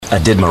I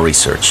did my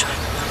research.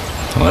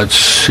 Let's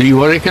see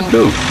what it can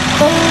do.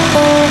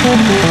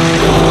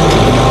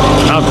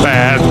 Not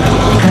bad.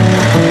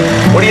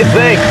 What do you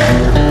think?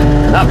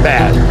 Not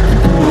bad.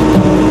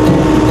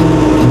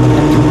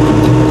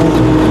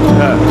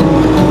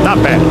 Not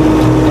bad.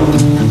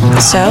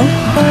 So?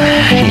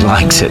 He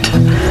likes it.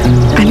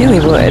 I knew he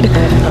would.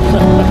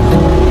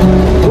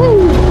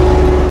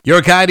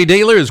 Your Coyote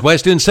dealer is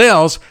Western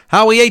Sales,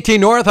 Highway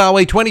 18 North,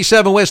 Highway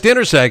 27 West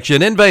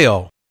intersection in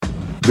Vale.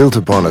 Built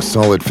upon a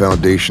solid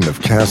foundation of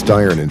cast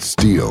iron and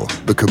steel,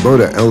 the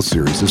Kubota L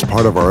Series is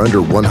part of our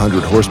under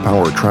 100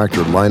 horsepower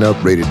tractor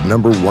lineup rated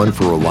 #1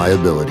 for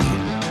reliability.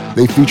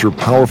 They feature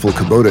powerful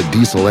Kubota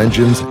diesel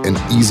engines and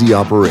easy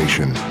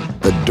operation.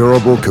 The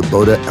durable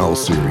Kubota L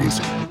Series.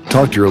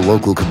 Talk to your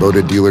local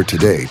Kubota dealer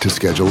today to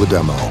schedule a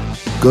demo.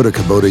 Go to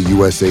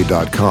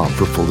KubotaUSA.com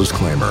for full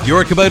disclaimer.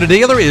 Your Kubota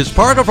dealer is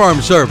Parker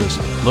Farm Service,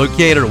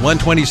 located at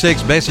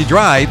 126 Bessie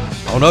Drive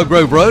on Oak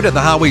Grove Road at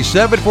the Highway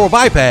 74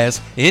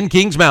 bypass in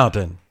Kings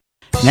Mountain.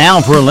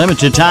 Now for a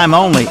limited time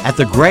only at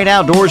the Great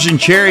Outdoors in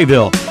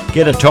Cherryville.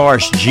 Get a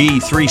Taurus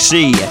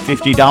G3C at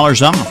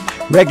 $50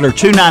 off. Regular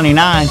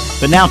 $299,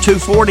 but now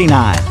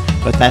 $249.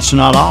 But that's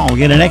not all.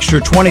 Get an extra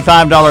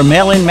 $25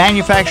 mail-in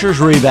manufacturer's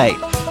rebate.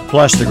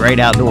 Plus, the Great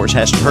Outdoors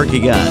has turkey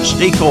guns,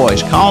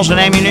 decoys, calls, and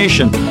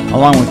ammunition,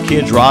 along with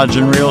kids' rods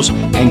and reels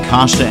and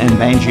Costa and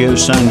Banjo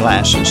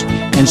sunglasses.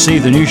 And see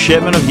the new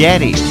shipment of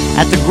Yetis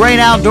at the Great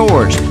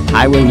Outdoors,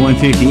 Highway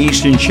 150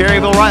 East in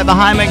Cherryville, right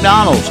behind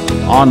McDonald's.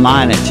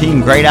 Online at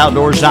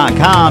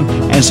teamgreatoutdoors.com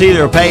and see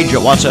their page at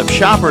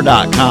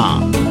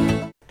whatsupshopper.com.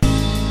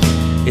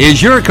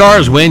 Is your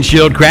car's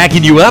windshield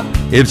cracking you up?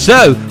 If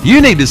so,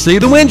 you need to see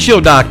the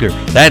windshield doctor.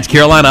 That's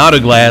Carolina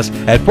Auto Glass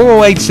at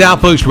 408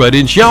 South Post Road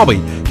in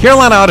Shelby.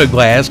 Carolina Auto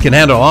Glass can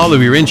handle all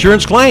of your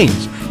insurance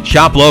claims.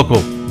 Shop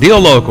local,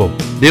 deal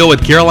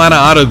with Carolina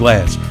Auto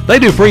Glass. They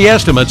do free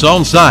estimates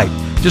on site.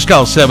 Just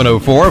call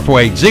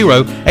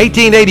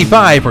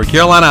 704-480-1885 for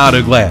Carolina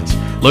Auto Glass.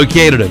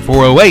 Located at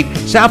 408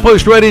 South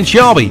Post Road in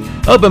Shelby.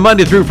 Open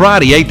Monday through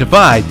Friday, 8 to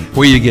 5,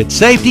 where you get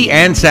safety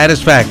and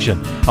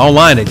satisfaction.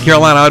 Online at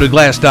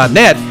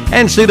CarolinaAutoGlass.net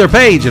and see their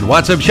page at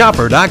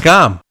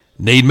WhatsUpShopper.com.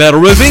 Need metal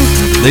roofing?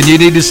 Then you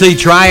need to see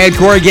Triad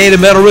Corrugated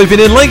Metal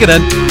Roofing in Lincoln.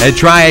 At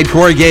Triad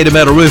Corrugated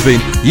Metal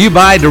Roofing, you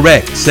buy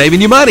direct,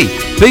 saving you money.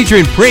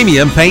 Featuring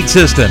premium paint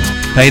systems,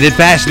 painted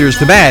fasteners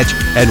to match,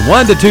 and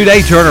 1 to 2 day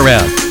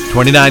turnaround.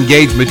 29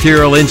 gauge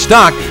material in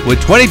stock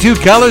with 22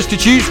 colors to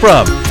choose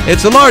from.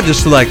 It's the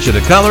largest selection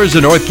of colors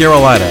in North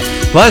Carolina.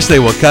 Plus, they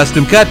will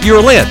custom cut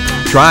your length.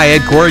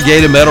 Triad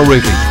Corrugated Metal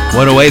Roofing,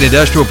 108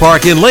 Industrial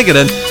Park in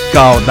Lincoln.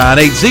 Call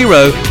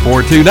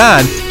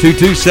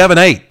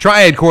 980-429-2278.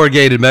 Triad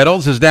Corrugated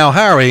Metals is now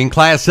hiring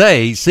Class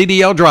A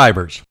CDL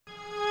drivers.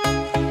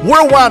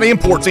 Worldwide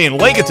Imports in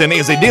Lincoln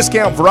is a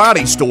discount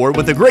variety store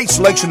with a great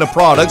selection of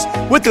products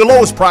with the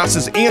lowest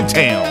prices in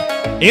town.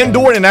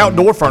 Indoor and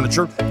outdoor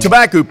furniture,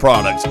 tobacco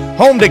products,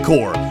 home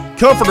decor,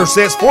 comforter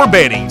sets for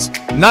beddings,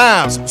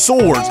 knives,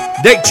 swords,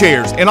 deck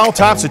chairs, and all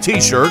types of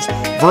t-shirts,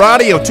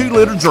 variety of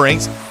 2-liter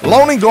drinks,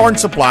 lawn and garden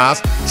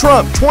supplies,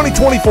 Trump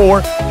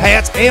 2024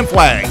 hats and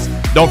flags.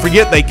 Don't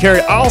forget they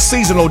carry all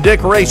seasonal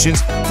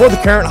decorations for the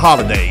current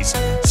holidays.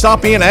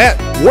 Stop in at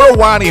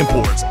Worldwide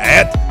Imports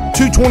at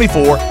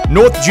 224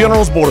 North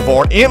Generals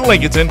Boulevard in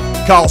Lincoln.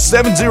 Call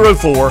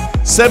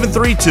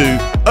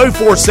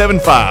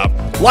 704-732-0475.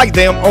 Like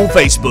them on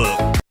Facebook.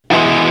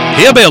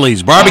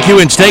 Hillbillies Barbecue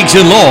and Steaks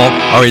in Lowell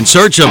are in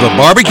search of a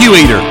barbecue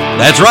eater.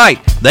 That's right,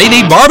 they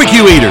need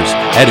barbecue eaters.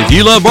 And if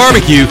you love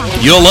barbecue,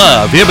 you'll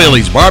love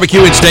Hillbillies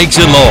Barbecue and Steaks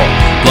in Lowell.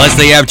 Plus,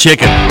 they have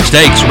chicken,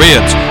 steaks,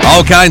 ribs,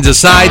 all kinds of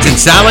sides and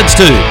salads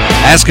too.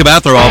 Ask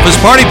about their office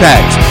party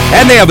packs.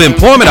 And they have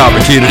employment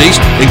opportunities,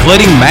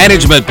 including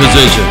management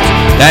positions.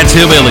 That's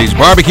Hillbillies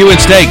Barbecue and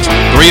Steaks,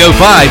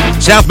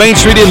 305 South Main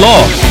Street in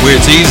Lowell, where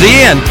it's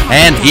easy in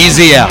and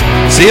easy out.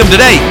 See them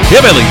today,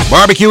 Hillbillies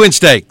Barbecue and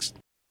Steaks.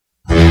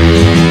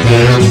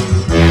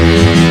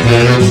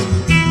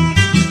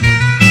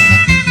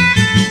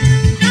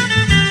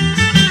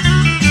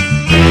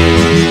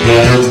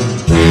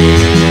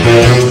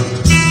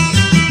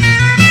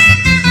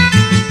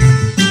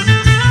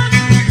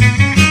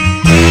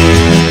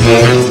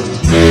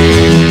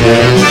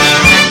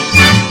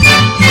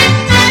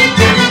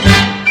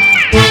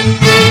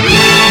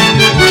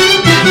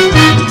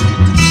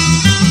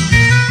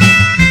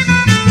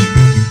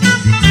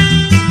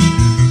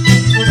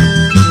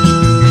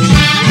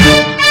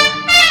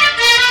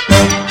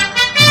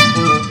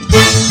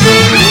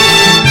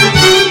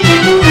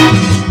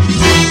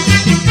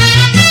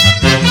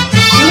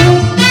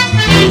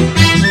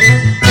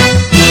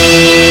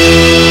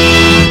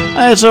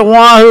 It's a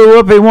Wahoo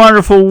Whoopie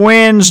Wonderful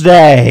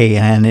Wednesday,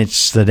 and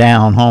it's the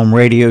Down Home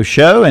Radio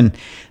Show and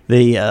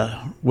the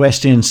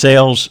West End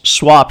Sales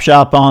Swap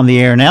Shop on the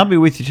air now. I'll be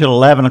with you till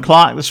 11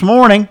 o'clock this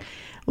morning.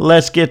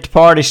 Let's get the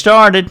party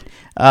started.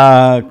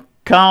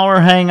 Caller,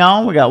 hang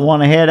on. We got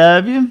one ahead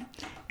of you.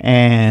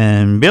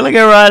 And Billy,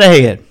 go right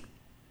ahead.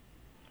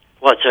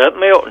 What's up,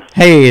 Milton?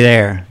 Hey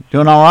there.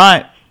 Doing all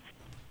right?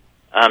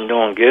 I'm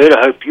doing good.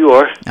 I hope you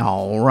are.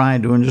 All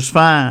right, doing just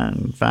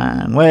fine.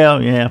 Fine.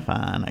 Well, yeah,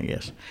 fine, I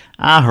guess.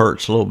 Eye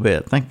hurts a little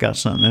bit. I think I got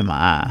something in my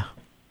eye.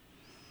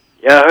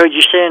 Yeah, I heard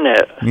you saying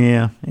that.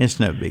 Yeah, it's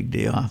no big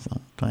deal, I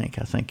don't think.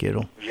 I think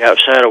it'll... You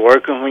outside of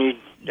working when you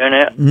done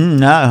that?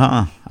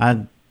 No,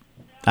 I'd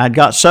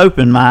got soap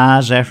in my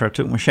eyes after I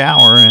took my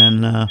shower,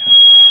 and I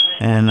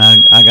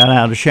got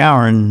out of the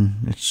shower, and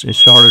it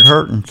started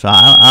hurting, so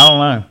I don't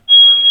know.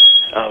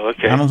 Oh,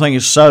 okay. I don't think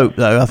it's soap,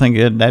 though. I think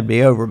that'd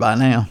be over by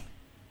now.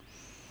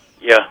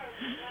 Yeah.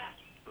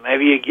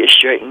 Maybe you get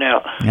straightened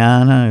out. Yeah,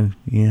 I know.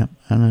 Yeah,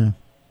 I know.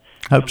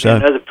 Hope so.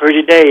 Another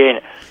pretty day, ain't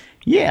it?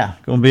 Yeah,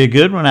 going to be a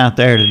good one out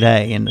there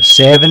today. In the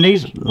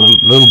 70s,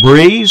 little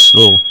breeze,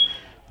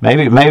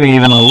 maybe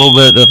even a little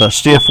bit of a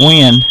stiff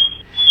wind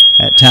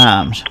at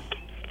times.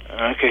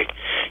 Okay.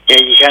 Yeah,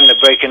 you're kind of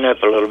breaking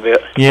up a little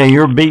bit. Yeah,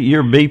 you're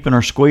beeping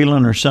or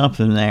squealing or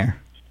something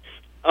there.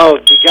 Oh,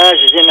 the guys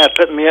is in there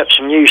putting me up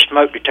some new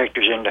smoke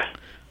detectors in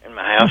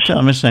my house. Tell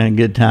them this ain't a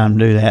good time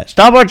to do that.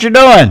 Stop what you're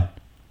doing.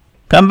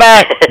 Come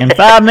back in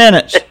 5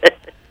 minutes.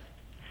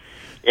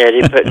 Yeah,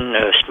 they're putting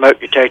smoke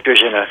detectors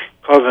in a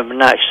carbon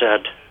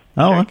monoxide.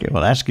 Oh, okay.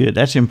 Well, that's good.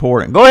 That's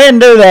important. Go ahead and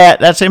do that.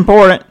 That's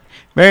important.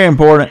 Very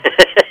important.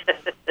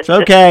 It's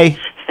okay.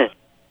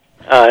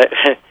 All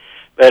right.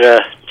 But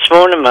this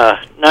morning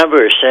my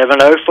number is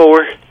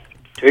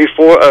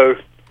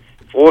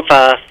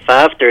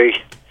 704-240-4553.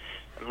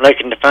 I'm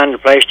looking to find a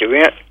place to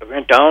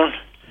rent on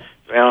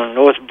around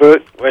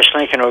Northbrook, West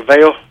Lincoln, or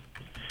Vale,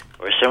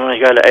 or if someone's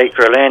got an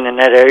acre of land in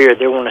that area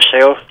they want to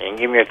sell, they can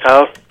give me a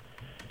call.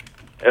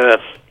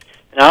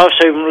 And I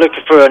also am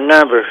looking for a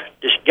number.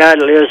 This guy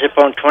that lives up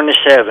on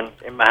 27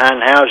 in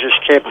behind Hauser's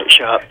Cabinet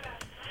Shop.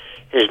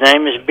 His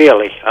name is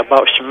Billy. I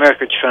bought some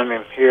records from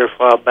him here a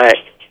while back.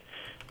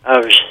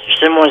 If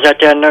someone's out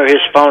there know his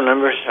phone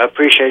number, I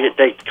appreciate it.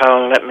 They can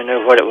call and let me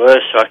know what it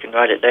was so I can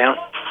write it down.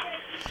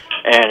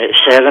 And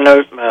it's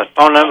my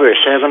phone number is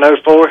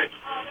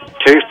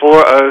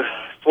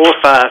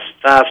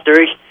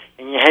 704-240-4553.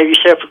 And you have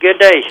yourself a good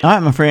day. All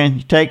right, my friend.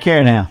 You take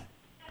care now.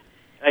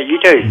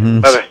 You too. Mm-hmm.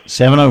 Bye-bye.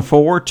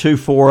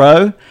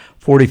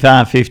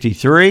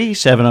 704-240-4553.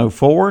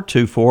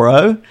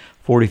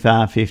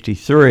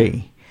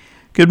 704-240-4553.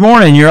 Good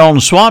morning. You're on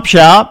the Swap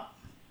Shop.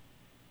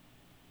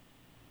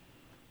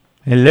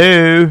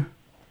 Hello.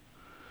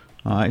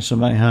 All right,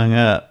 somebody hung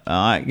up.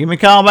 All right, give me a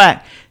call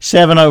back.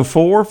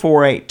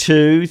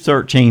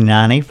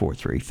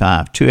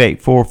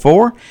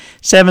 704-482-1390,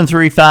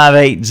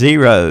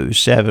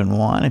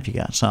 435-2844-735-8071. If you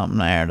got something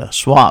there to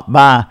swap,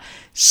 buy,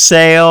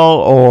 sell,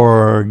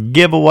 or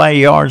give away,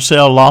 yard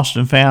sale, lost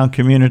and found,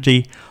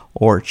 community,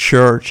 or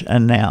church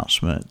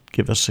announcement,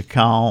 give us a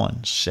call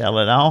and sell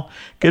it all.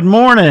 Good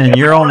morning.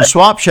 You're on the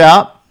Swap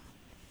Shop.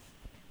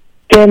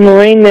 Good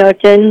morning,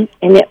 Milton.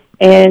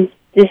 And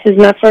this is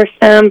my first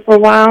time for a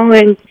while,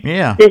 and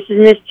This is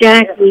Miss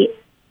Jackie,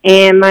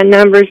 and my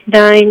number's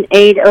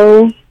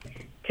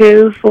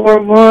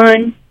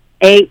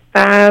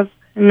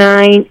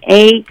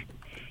 980-241-8598.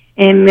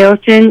 And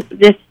Milton,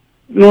 this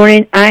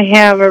morning I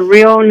have a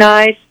real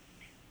nice,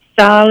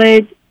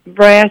 solid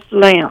brass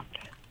lamp,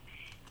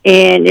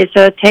 and it's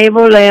a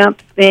table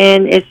lamp,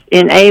 and it's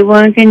in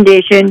A1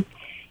 condition,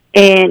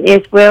 and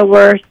it's well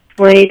worth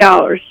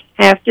 $20.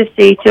 Have to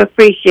see to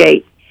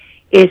appreciate.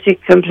 It's a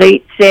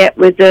complete set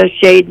with the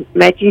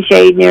matching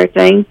shade and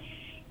everything,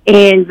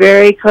 and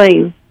very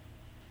clean.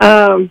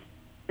 And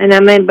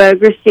I'm in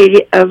Bogra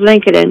City of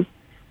Lincoln.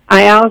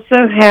 I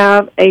also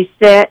have a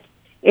set.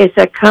 It's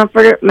a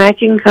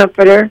matching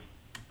comforter,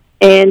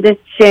 and the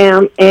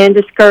sham and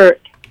the skirt,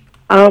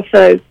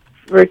 also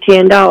for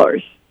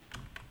 $10.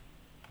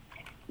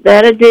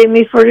 That'll do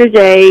me for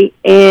today,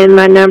 and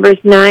my number is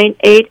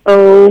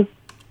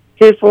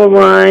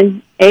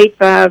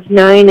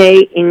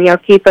 980-241-8598, and y'all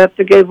keep up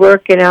the good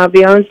work, and I'll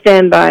be on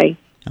standby.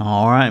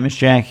 All right, Miss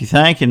Jackie,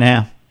 thank you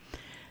now.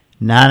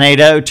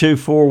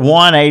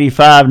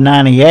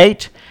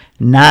 980-241-8598,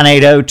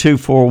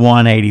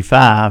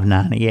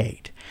 980-241-8598.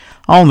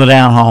 On the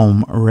Down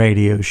Home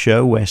Radio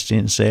Show, West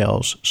End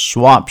Sales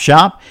Swap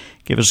Shop.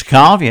 Give us a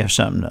call if you have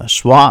something to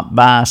swap,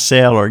 buy,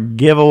 sell, or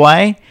give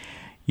away.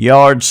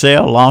 Yard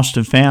sale, lost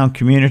and found,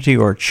 community,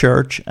 or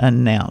church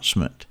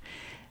announcement.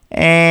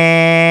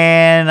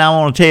 And I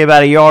want to tell you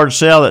about a yard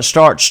sale that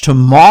starts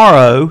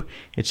tomorrow.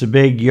 It's a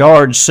big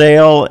yard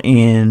sale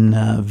in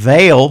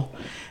VALE,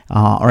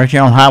 right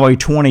here on Highway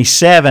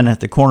 27 at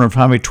the corner of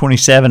Highway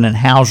 27 and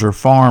Hauser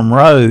Farm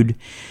Road.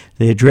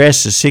 The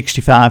address is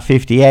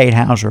 6558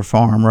 Hauser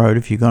Farm Road.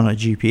 If you're going to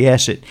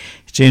GPS it,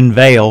 it's in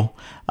VALE.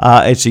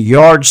 It's a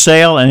yard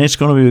sale, and it's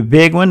going to be a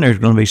big one. There's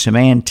going to be some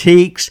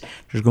antiques.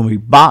 There's going to be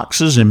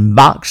boxes and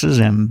boxes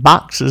and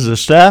boxes of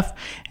stuff,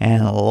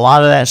 and a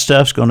lot of that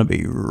stuff's going to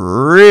be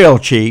real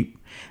cheap.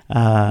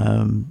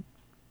 Dollar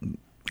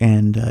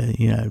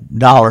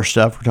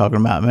stuff we're talking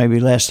about, maybe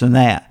less than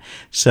that.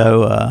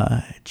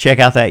 So check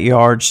out that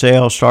yard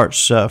sale.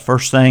 Starts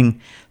first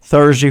thing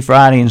Thursday,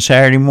 Friday, and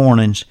Saturday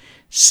mornings,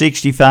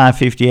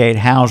 6558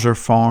 Hauser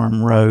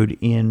Farm Road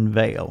in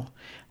VALE.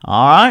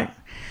 All right.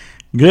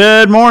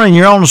 Good morning.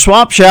 You're on the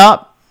Swap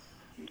Shop.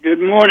 Good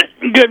morning.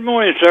 Good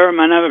morning, sir.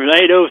 My number is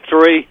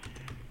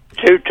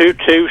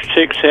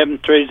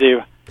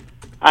 803-222-6730.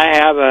 I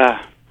have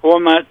a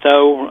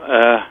 4-month-old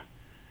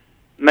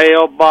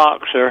male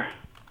boxer.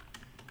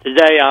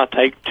 Today I'll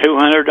take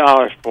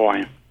 $200 for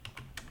him.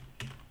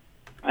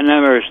 My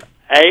number is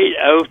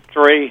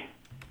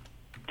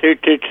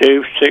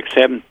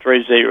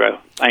 803-222-6730.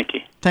 Thank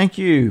you. Thank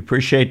you.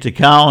 Appreciate the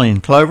call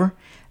in, Clover.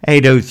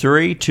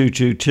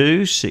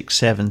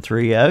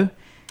 803-222-6730.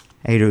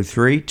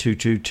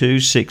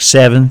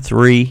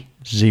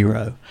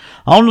 803-222-6730.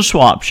 On the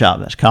Swap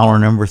Shop, that's caller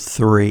number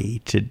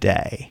 3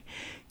 today.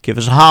 Give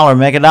us a holler,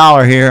 make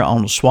 $1 here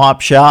on the Swap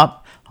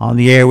Shop. On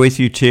the air with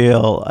you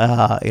till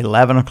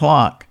 11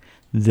 o'clock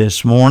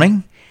this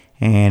morning.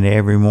 And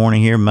every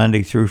morning here,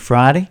 Monday through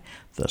Friday,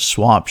 the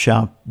Swap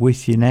Shop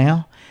with you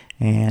now.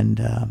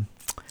 And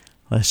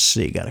let's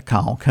see, got a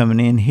call coming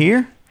in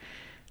here.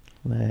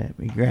 Let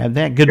me grab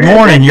that. Good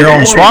morning. You're on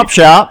the Swap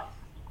Shop.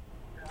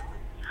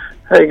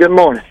 Hey, good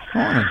morning.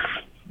 Morning.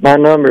 My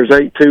number is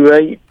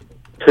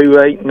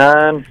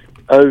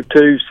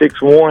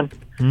 828-289-0261.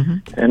 Mm-hmm.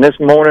 And this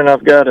morning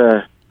I've got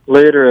a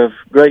litter of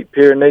Great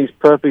Pyrenees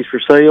puppies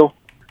for sale.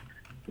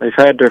 They've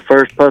had their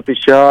first puppy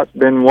shots,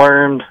 been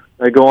wormed.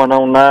 They're going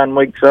on 9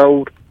 weeks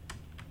old.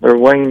 They're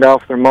weaned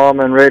off their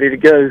mama and ready to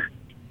go.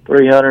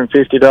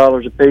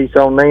 $350 a piece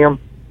on them.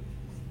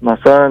 My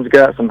son's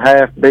got some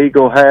half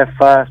Beagle, half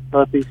FIEST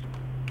puppies.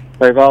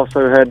 They've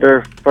also had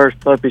their first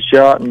puppy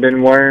shot and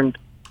been wormed.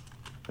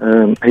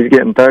 He's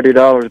getting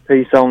 $30 a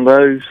piece on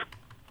those.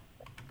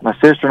 My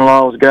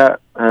sister-in-law's got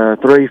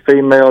 3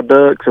 female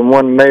ducks and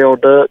 1 male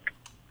duck.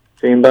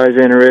 If anybody's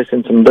interested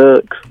in some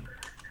ducks.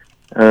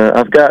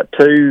 I've got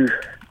 2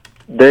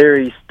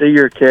 dairy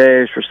steer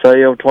calves for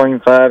sale,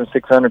 between 500 and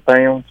 600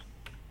 pounds.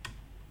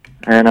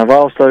 And I've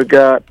also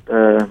got,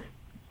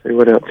 see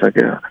what else I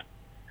got.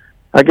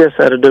 I guess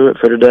that'll do it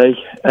for today.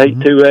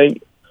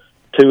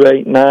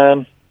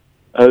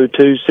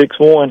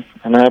 828-289-0261,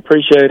 and I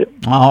appreciate it.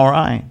 All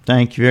right.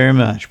 Thank you very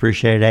much.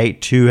 Appreciate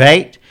it.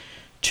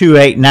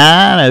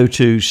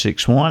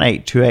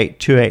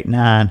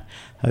 828-289-0261,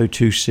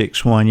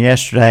 828-289-0261.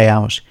 Yesterday I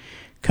was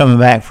coming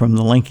back from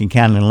the Lincoln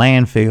County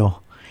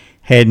landfill,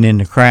 heading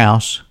into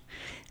Krause,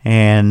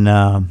 and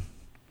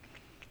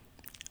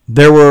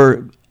there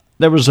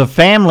was a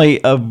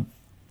family of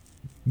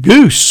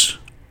goose,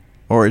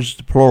 or is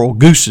the plural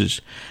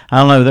gooses? I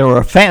don't know. There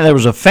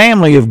was a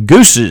family of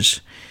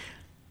gooses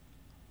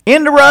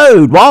in the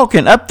road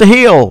walking up the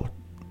hill,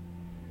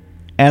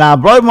 and I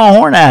blew my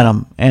horn at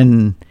them,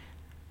 and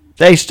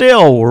they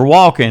still were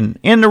walking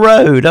in the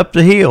road up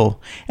the hill,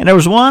 and there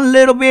was one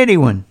little bitty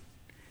one.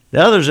 The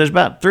others, there's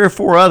about 3 or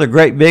 4 other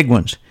great big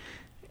ones,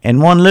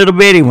 and one little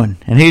bitty one,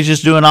 and he was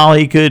just doing all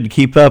he could to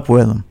keep up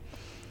with them.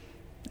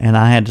 And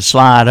I had to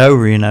slide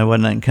over,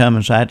 wasn't nothing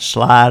coming, so I had to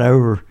slide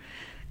over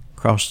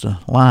across the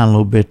line a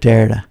little bit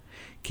there to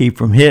keep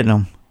from hitting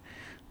them.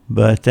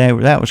 But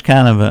that was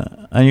kind of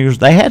unusual.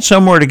 They had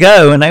somewhere to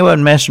go, and they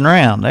wasn't messing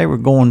around. They were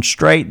going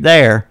straight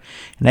there,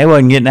 and they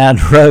wasn't getting out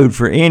of the road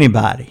for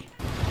anybody.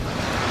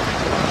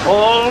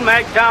 Old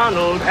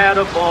MacDonald had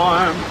a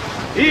farm,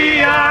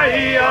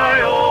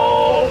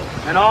 E-I-E-I-O,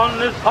 and on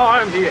this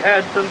farm he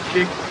had some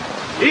chicks,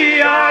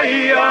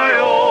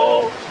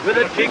 E-I-E-I-O, with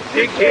a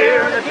tick-tick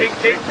here and a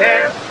tick-tick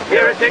there,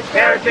 here a tick,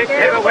 there a tick,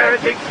 everywhere a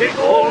tick-tick.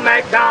 Old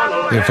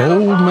MacDonald. If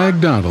old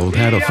MacDonald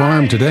had a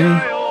farm today,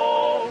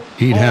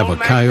 he'd have a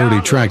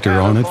Coyote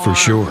tractor on it for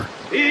sure.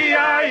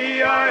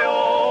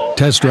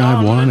 Test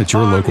drive one at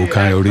your local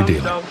Coyote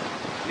dealer.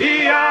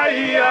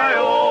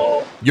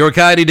 Your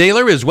Coyote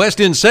dealer is West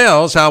End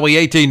Sales, Highway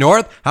 18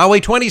 North, Highway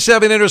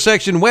 27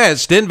 intersection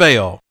west in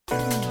VALE.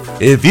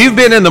 If you've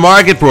been in the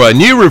market for a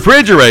new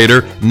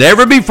refrigerator,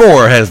 never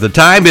before has the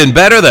time been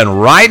better than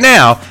right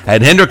now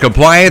at Hendrick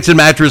Appliance and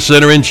Mattress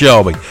Center in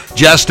Shelby.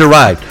 Just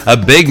arrived, a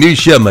big new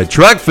shipment,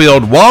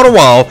 truck-filled,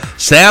 wall-to-wall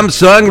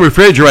Samsung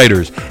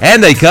refrigerators,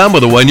 and they come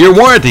with a 1-year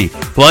warranty.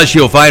 Plus,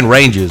 you'll find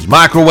ranges,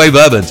 microwave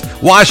ovens,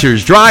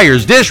 washers,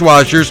 dryers,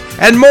 dishwashers,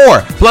 and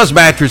more, plus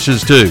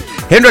mattresses too.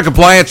 Hendrick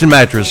Appliance and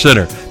Mattress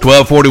Center,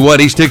 1241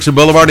 East Dixon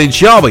Boulevard in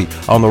Shelby.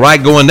 On the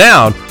right going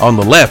down, on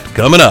the left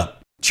coming up.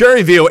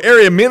 Cherryville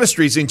Area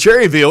Ministries in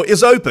Cherryville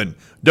is open.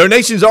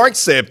 Donations are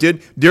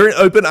accepted during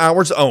open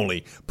hours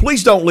only.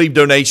 Please don't leave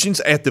donations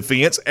at the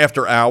fence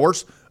after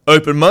hours.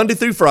 Open Monday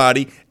through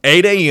Friday,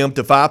 8 a.m.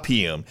 to 5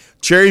 p.m.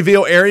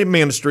 Cherryville Area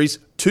Ministries,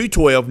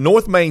 212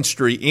 North Main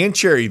Street in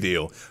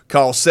Cherryville.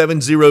 Call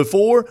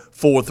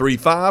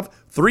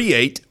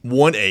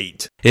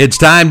 704-435-3818. It's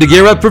time to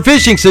gear up for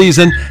fishing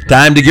season.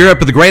 Time to gear up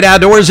for the great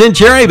outdoors in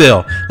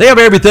Cherryville. They have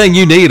everything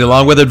you need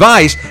along with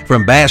advice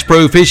from Bass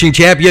Pro Fishing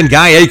Champion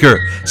Guy ACRE.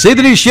 See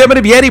the new shipment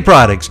of Yeti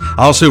products,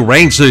 also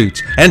rain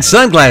suits and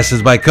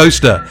sunglasses by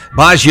Costa,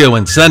 Baggio,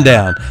 and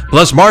Sundown,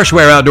 plus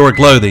Marshwear outdoor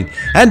clothing.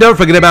 And don't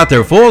forget about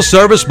their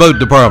full-service boat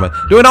department,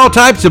 doing all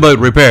types of boat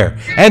repair.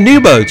 And new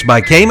boats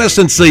by Camus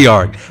and Sea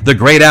Arc. The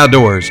great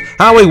outdoors.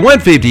 Highway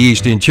 150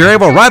 East in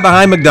Cherryville, right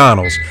behind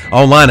McDonald's.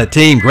 Online at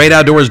teamgreatoutdoors.com.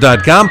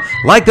 ShelbyOutdoors.com,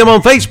 like them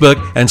on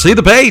Facebook, and see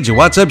the page at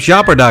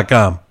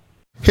WhatsUpShopper.com.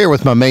 Here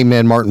with my main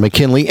man, Martin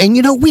McKinley. And,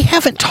 we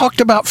haven't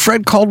talked about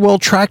Fred Caldwell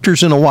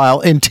tractors in a while,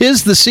 and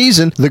 'tis the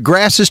season. The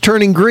grass is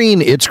turning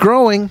green. It's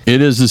growing.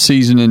 It is the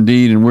season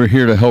indeed, and we're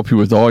here to help you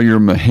with all your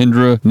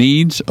Mahindra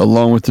needs,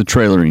 along with the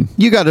trailering.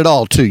 You got it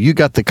all, too. You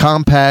got the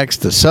compacts,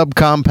 the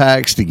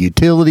subcompacts, the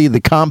utility, the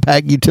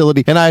compact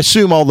utility, and I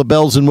assume all the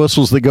bells and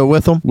whistles that go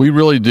with them? We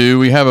really do.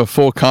 We have a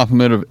full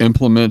complement of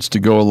implements to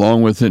go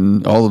along with it,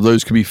 and all of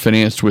those can be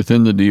financed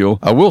within the deal.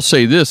 I will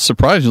say this,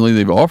 surprisingly,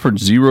 they've offered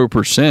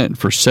 0%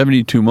 for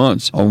 72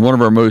 months on one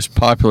of our most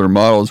popular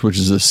models, which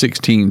is a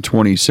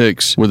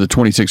 1626 with a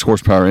 26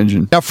 horsepower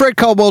engine. Now, Fred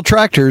Caldwell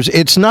tractors,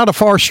 it's not a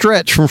far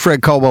stretch from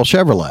Fred Caldwell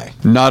Chevrolet.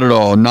 Not at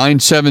all.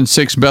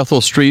 976 Bethel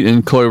Street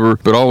in Clover,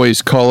 but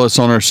always call us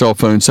on our cell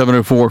phone,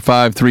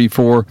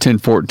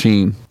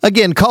 704-534-1014.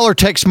 Again, call or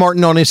text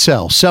Martin on his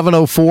cell,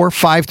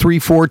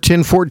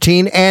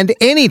 704-534-1014, and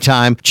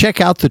anytime,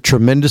 check out the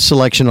tremendous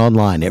selection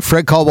online at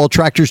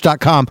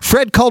FredCaldwellTractors.com.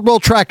 Fred Caldwell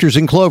Tractors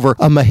in Clover,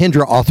 a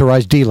Mahindra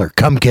authorized dealer.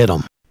 Come get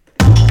them.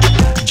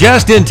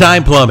 Just In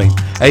Time Plumbing,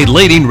 a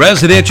leading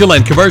residential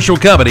and commercial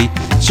company,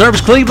 serves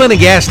Cleveland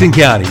and Gaston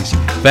counties.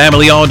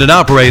 Family owned and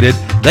operated,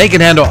 they can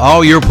handle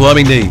all your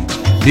plumbing needs.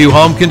 New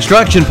home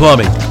construction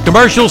plumbing,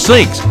 commercial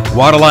sinks,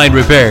 water line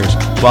repairs,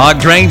 clogged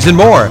drains, and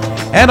more.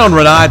 And on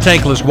Renai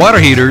tankless water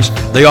heaters,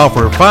 they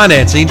offer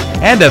financing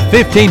and a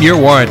 15-year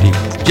warranty.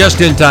 Just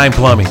In Time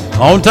Plumbing,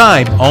 on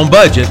time, on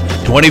budget,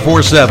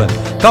 24/7.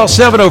 Call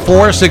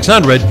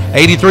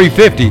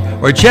 704-600-8350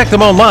 or check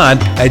them online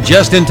at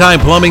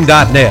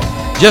justintimeplumbing.net.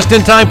 Just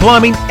In Time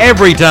Plumbing,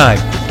 every time.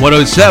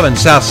 107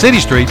 South City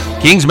Street,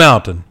 Kings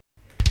Mountain.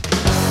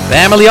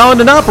 Family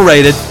owned and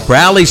operated,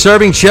 proudly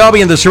serving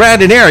Shelby and the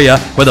surrounding area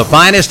with the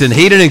finest in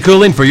heating and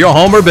cooling for your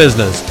home or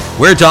business.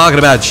 We're talking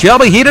about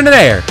Shelby Heating and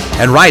Air,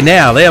 and right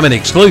now they have an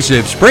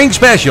exclusive spring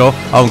special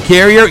on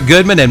Carrier,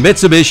 Goodman, and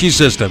Mitsubishi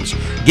systems.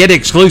 Get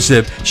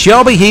exclusive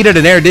Shelby Heating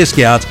and Air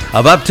discounts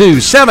of up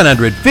to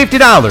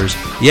 $750.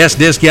 Yes,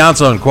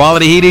 discounts on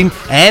quality heating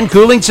and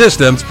cooling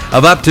systems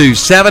of up to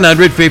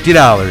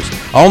 $750.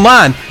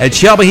 Online at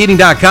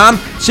ShelbyHeating.com,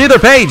 see their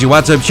page at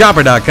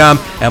WhatsUpShopper.com,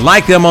 and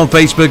like them on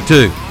Facebook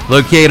too.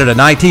 Located at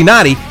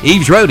 1990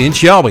 Eves Road in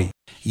Shelby.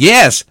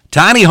 Yes,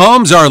 tiny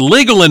homes are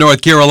legal in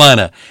North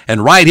Carolina,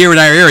 and right here in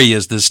our area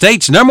is the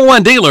state's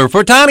 #1 dealer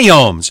for tiny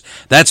homes.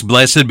 That's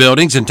Blessed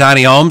Buildings and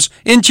Tiny Homes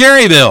in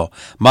Cherryville.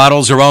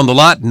 Models are on the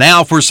lot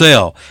now for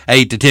sale.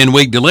 8 to 10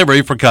 week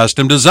delivery for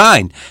custom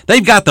design.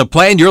 They've got the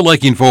plan you're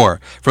looking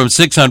for, from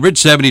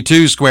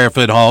 672 square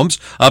foot homes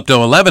up to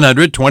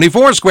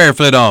 1,124 square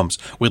foot homes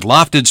with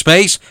lofted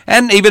space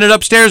and even an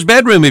upstairs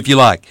bedroom if you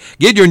like.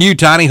 Get your new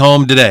tiny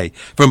home today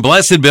from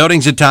Blessed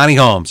Buildings and Tiny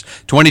Homes,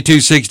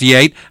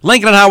 2268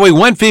 Lincoln Highway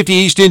 150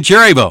 East in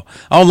Cherryville.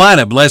 Online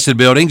at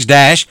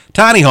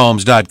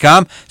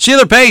blessedbuildings-tinyhomes.com. See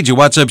their page at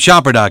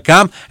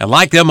whatsupshopper.com and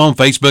like them on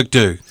Facebook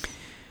too.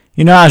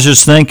 I was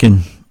just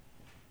thinking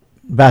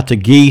about the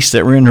geese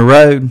that were in the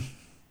road.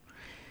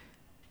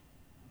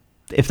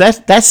 If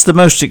that's the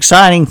most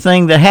exciting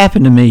thing that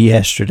happened to me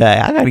yesterday.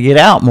 I got to get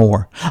out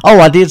more. Oh,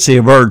 I did see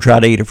a bird try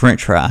to eat a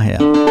French fry. Yeah,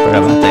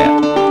 forgot about that.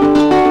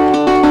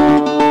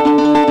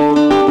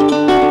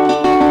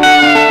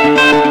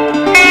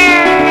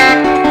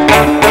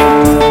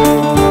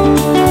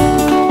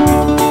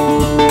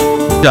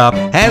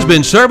 Has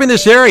been serving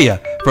this area.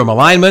 From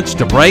alignments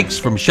to brakes,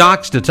 from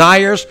shocks to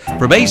tires,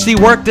 from AC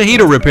work to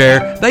heater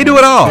repair, they do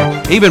it all,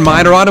 even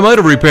minor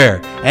automotive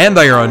repair. And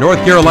they are a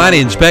North Carolina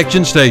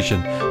inspection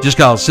station. Just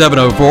call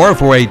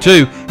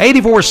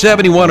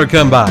 704-482-8471 or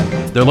come by.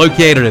 They're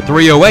located at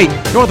 308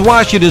 North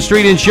Washington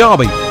Street in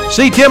Shelby.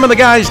 See Tim and the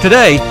guys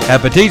today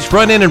at Petite's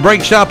Front End and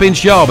Brake Shop in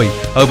Shelby.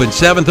 Open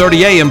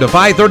 7:30 a.m. to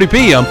 5:30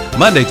 p.m.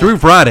 Monday through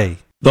Friday.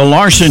 The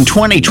Larson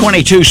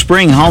 2022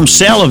 Spring Home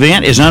Sale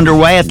event is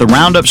underway at the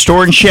Roundup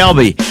store in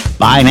Shelby.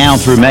 Buy now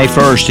through May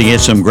 1st to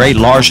get some great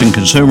Larson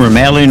consumer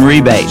mail-in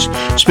rebates.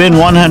 Spend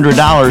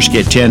 $100,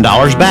 get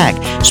 $10 back.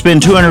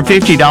 Spend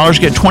 $250,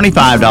 get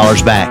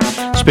 $25 back.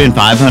 Spend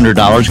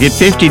 $500, get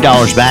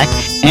 $50 back.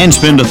 And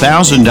spend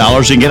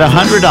 $1,000 and get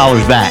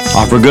 $100 back.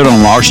 Offer good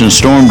on Larson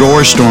storm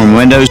doors, storm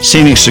windows,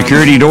 scenic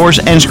security doors,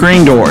 and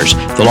screen doors.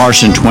 The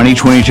Larson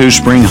 2022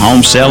 Spring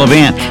Home Sale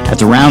event at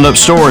the Roundup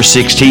store,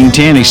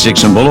 1610 East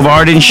Dixon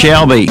Boulevard in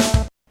Shelby.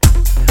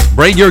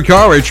 Bring your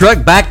car or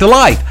truck back to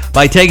life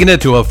by taking it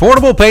to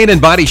Affordable Paint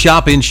and Body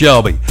Shop in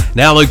Shelby.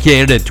 Now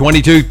located at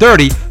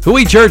 2230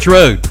 Huey Church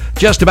Road,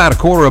 just about a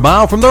quarter of a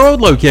mile from their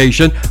old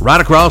location, right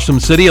across from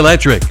City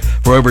Electric.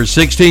 For over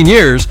 16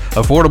 years,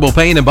 Affordable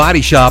Paint and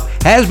Body Shop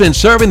has been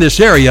serving this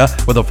area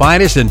with the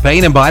finest in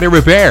paint and body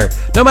repair.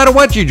 No matter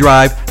what you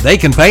drive, they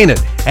can paint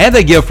it. And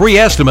they give free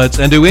estimates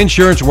and do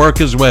insurance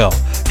work as well.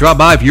 Drop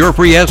by for your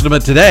free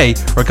estimate today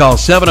or call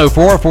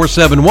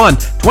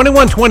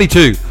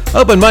 704-471-2122.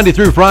 Open Monday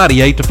through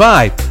Friday, 8 to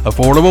 5.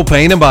 Affordable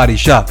Paint and Body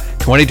Shop,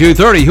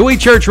 2230 Huey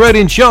Church Road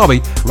in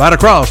Shelby, right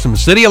across from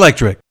City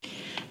Electric.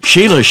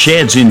 Sheila's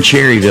Sheds in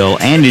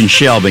Cherryville and in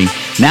Shelby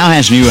now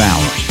has new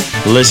hours.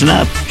 Listen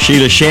up.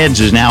 Sheila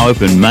Sheds is now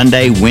open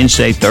Monday,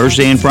 Wednesday,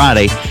 Thursday, and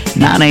Friday,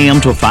 9 a.m.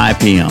 till 5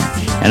 p.m.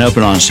 and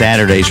open on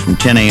Saturdays from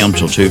 10 a.m.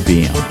 till 2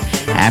 p.m.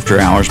 After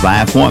hours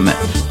by appointment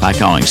by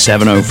calling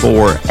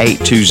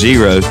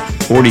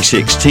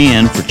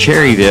 704-820-4610 for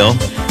Cherryville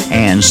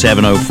and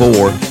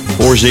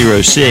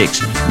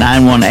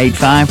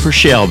 704-406-9185 for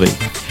Shelby.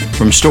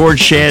 From storage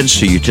sheds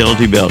to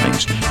utility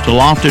buildings, to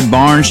lofted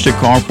barns to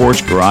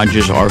carports,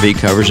 garages, RV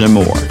covers, and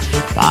more.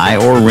 Buy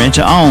or rent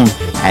to own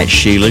at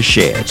Sheila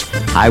Sheds.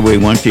 Highway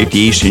 150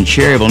 East in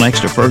Cherryville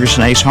next to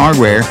Ferguson Ace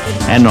Hardware,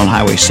 and on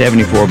Highway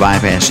 74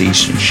 Bypass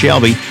East in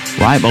Shelby,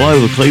 right below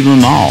the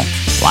Cleveland Mall.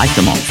 Like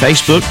them on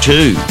Facebook,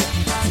 too.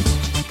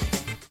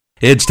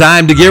 It's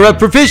time to gear up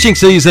for fishing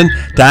season.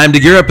 Time to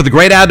gear up for the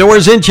great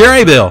outdoors in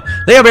Cherryville.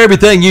 They have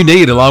everything you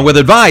need along with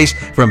advice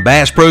from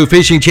Bass Pro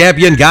Fishing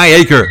Champion Guy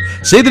ACRE.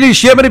 See the new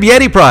shipment of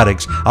Yeti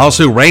products,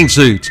 also rain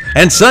suits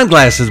and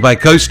sunglasses by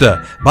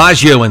Costa,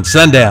 Baggio, and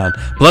Sundown,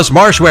 plus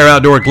Marshwear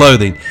outdoor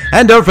clothing.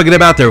 And don't forget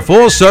about their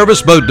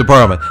full-service boat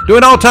department,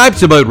 doing all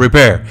types of boat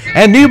repair.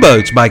 And new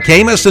boats by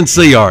Camus and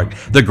Sea Art.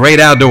 The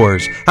great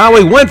outdoors.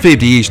 Highway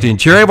 150 East in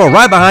Cherryville,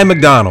 right behind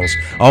McDonald's.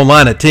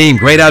 Online at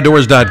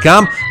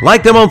teamgreatoutdoors.com.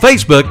 Like them on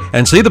Facebook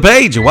and see the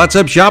page at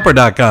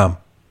whatsupshopper.com.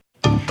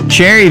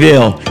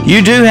 Cherryville,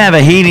 you do have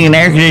a heating and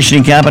air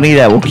conditioning company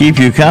that will keep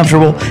you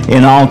comfortable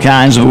in all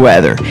kinds of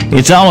weather.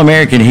 It's All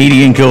American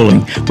Heating and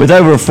Cooling. With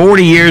over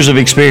 40 years of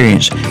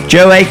experience,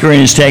 Joe ACRE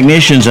and his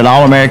technicians at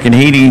All American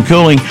Heating and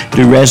Cooling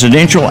do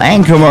residential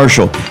and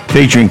commercial,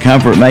 featuring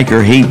Comfort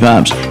Maker heat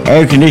pumps,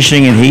 air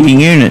conditioning and heating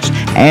units,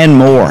 and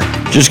more.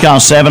 Just call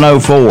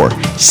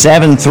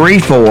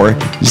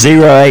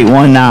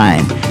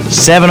 704-734-0819.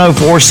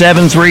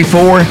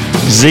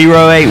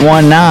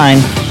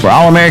 704-734-0819 for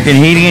All American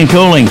Heating and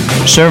Cooling,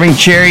 serving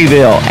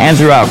Cherryville and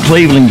throughout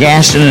Cleveland,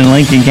 Gaston, and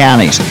Lincoln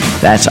counties.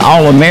 That's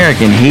All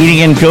American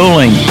Heating and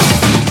Cooling.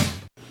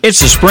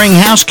 It's the Spring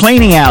House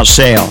Cleaning Out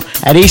Sale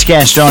at East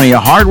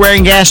Gastonia Hardware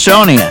in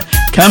Gastonia.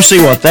 Come see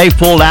what they've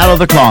pulled out of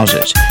the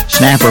closets.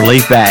 Snapper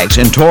leaf bags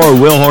and Toro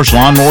Wheelhorse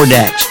lawnmower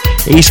decks.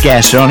 East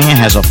Gastonia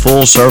has a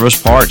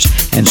full-service parts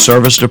and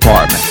service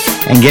department.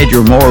 And get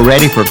your mower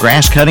ready for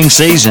grass cutting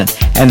season.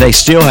 And they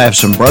still have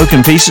some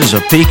broken pieces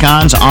of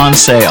pecans on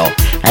sale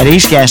at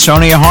East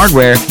Gastonia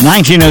Hardware,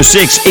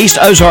 1906 East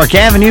Ozark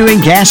Avenue in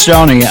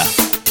Gastonia.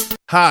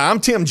 Hi, I'm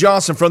Tim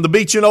Johnson from the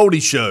Beach and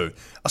Oldie Show.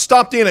 I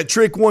stopped in at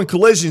Trick One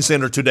Collision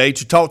Center today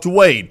to talk to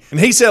Wade,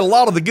 and he said a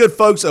lot of the good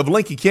folks of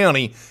Lincoln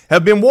County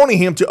have been wanting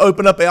him to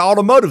open up an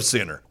automotive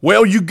center.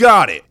 Well, you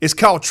got it. It's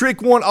called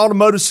Trick One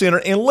Automotive Center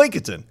in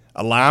Lincoln.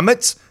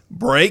 Alignments,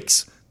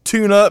 brakes,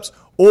 tune-ups,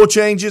 oil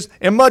changes,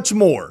 and much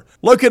more.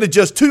 Located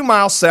just 2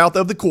 miles south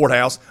of the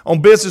courthouse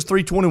on Business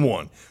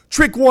 321.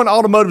 Trick One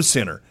Automotive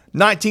Center,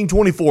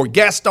 1924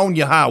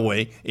 Gastonia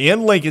Highway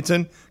in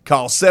Lincoln.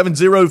 Call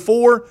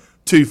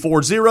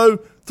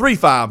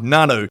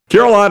 704-240-3590.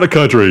 Carolina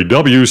Country,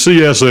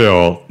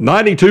 WCSL,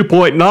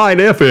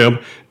 92.9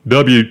 FM,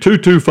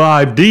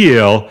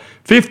 W225DL,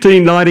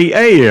 1590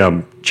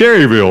 AM,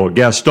 Cherryville,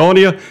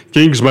 Gastonia,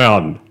 Kings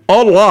Mountain.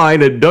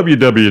 Online at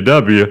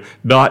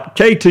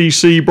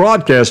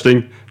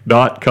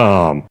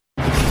www.ktcbroadcasting.com.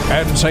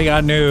 And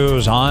CN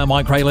News, I'm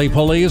Mike Rayleigh.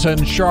 Police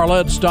in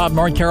Charlotte stopped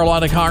North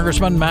Carolina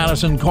Congressman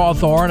Madison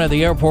Cawthorn at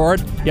the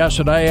airport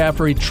yesterday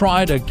after he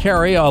tried to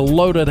carry a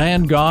loaded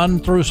handgun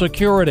through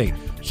security.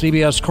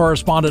 CBS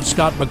correspondent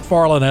Scott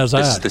McFarland has that.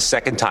 This is the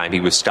second time he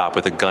was stopped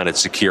with a gun at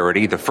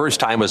security. The first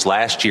time was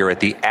last year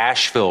at the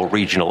Asheville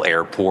Regional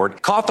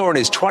Airport. Cawthorn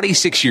is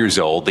 26 years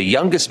old, the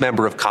youngest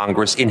member of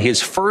Congress in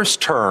his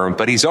first term,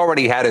 but he's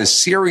already had a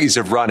series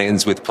of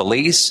run-ins with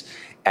police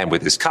and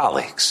with his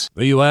colleagues.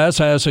 The U.S.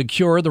 has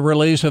secured the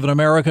release of an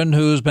American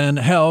who's been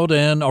held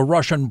in a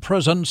Russian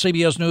prison.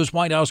 CBS News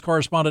White House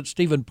correspondent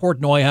Stephen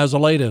Portnoy has the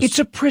latest. It's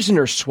a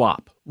prisoner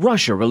swap.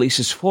 Russia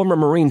releases former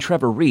Marine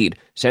Trevor Reed,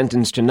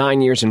 sentenced to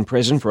 9 years in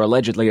prison for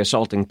allegedly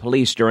assaulting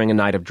police during a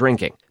night of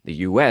drinking. The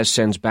U.S.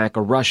 sends back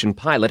a Russian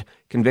pilot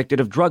convicted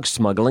of drug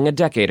smuggling a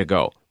decade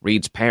ago.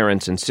 Reed's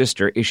parents and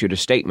sister issued a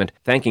statement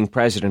thanking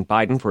President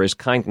Biden for his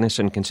kindness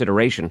and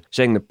consideration,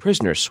 saying the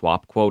prisoner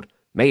swap, quote,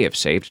 may have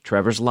saved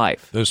Trevor's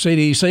life. The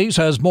CDC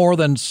says more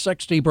than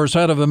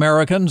 60% of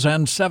Americans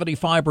and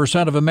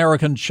 75% of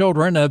American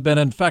children have been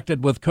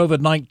infected with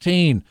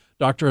COVID-19.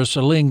 Dr.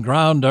 Celine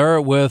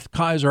Grounder with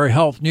Kaiser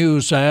Health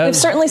News says, we've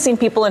certainly seen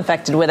people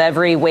infected with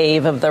every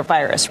wave of the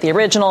virus. The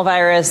original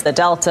virus, the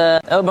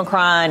Delta,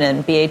 Omicron,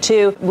 and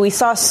BA2. We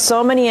saw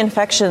so many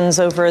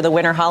infections over the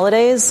winter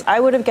holidays, I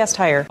would have guessed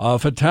higher. A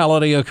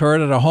fatality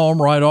occurred at a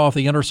home right off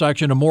the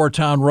intersection of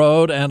Moortown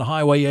Road and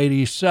Highway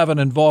 87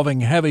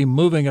 involving heavy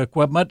moving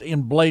equipment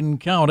in Bladen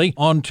County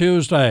on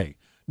Tuesday.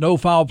 No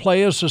foul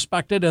play is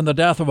suspected in the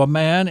death of a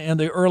man in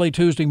the early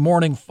Tuesday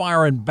morning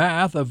fire in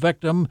Bath. The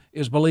victim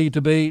is believed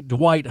to be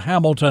Dwight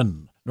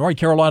Hamilton. North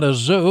Carolina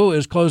Zoo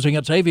is closing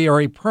its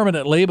aviary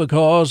permanently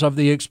because of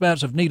the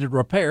expense of needed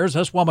repairs.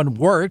 This woman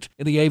worked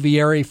in the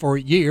aviary for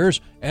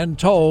years and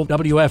told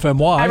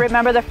WFMY. I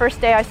remember the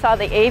first day I saw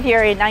the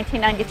aviary in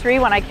 1993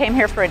 when I came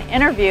here for an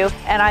interview,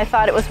 and I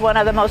thought it was one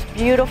of the most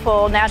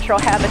beautiful natural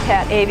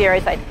habitat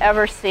aviaries I'd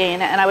ever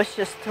seen, and I was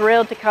just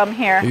thrilled to come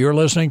here. You're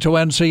listening to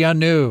NCN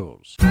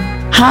News.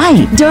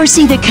 Hi,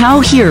 Darcy the Cow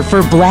here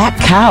for Black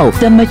Cow,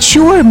 the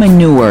mature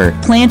manure.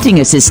 Planting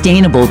a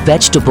sustainable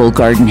vegetable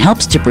garden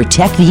helps to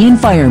protect the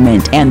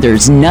environment, and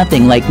there's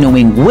nothing like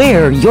knowing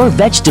where your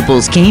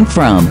vegetables came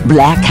from.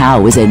 Black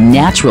Cow is a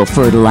natural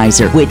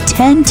fertilizer with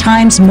 10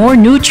 times more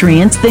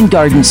nutrients than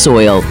garden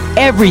soil.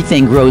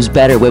 Everything grows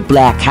better with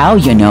Black Cow,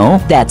 you know.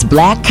 That's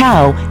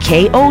blackcow.com.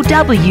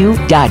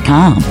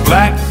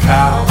 Black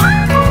Cow,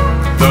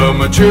 the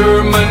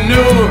mature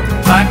manure,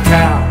 Black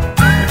Cow.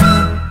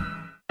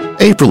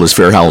 April is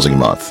Fair Housing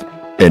Month,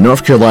 and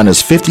North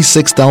Carolina's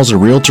 56,000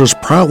 realtors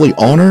proudly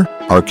honor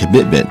our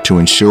commitment to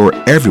ensure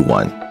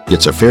everyone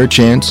gets a fair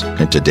chance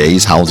in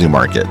today's housing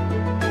market.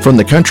 From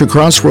the country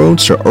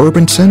crossroads to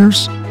urban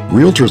centers,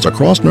 realtors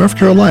across North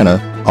Carolina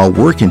are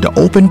working to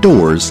open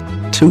doors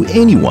to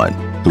anyone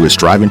who is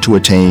striving to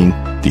attain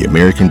the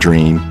American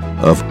dream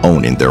of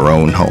owning their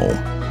own home.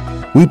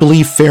 We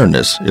believe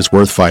fairness is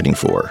worth fighting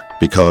for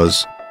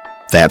because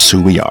that's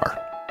who we are.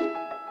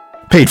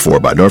 Paid for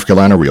by North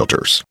Carolina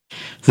Realtors.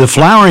 The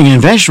flowering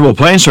and vegetable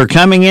plants are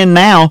coming in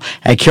now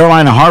at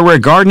Carolina Hardware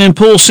Garden and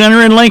Pool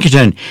Center in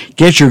Lincoln.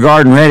 Get your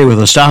garden ready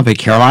with a stop at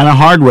Carolina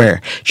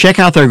Hardware. Check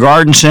out their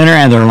garden center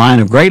and their line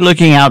of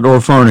great-looking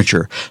outdoor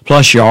furniture,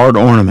 plus yard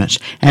ornaments.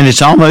 And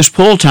it's almost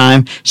pool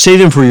time. See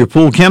them for your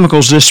pool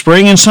chemicals this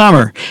spring and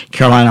summer.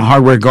 Carolina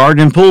Hardware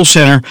Garden and Pool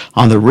Center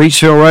on the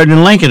Reedsville Road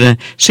in Lincoln.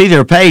 See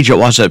their page at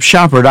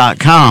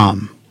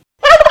whatsupshopper.com.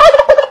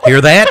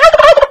 Hear that?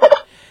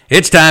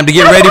 It's time to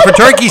get ready for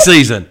turkey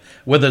season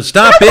with a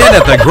stop in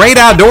at the Great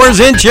Outdoors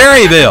in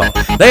Cherryville.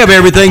 They have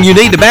everything you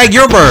need to bag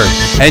your bird.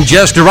 And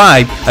just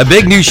arrived, a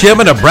big new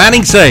shipment of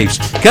Browning safes.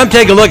 Come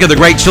take a look at the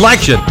great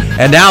selection.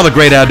 And now the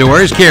Great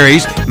Outdoors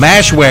carries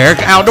Mashware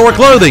outdoor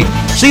clothing.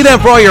 See them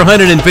for all your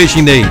hunting and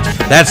fishing needs.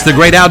 That's the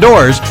Great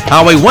Outdoors,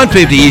 Highway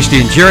 150 East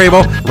in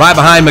Cherryville, right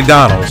behind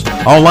McDonald's.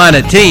 Online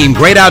at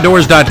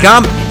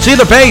teamgreatoutdoors.com. See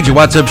the page at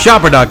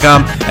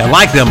whatsupshopper.com and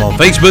like them on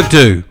Facebook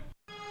too.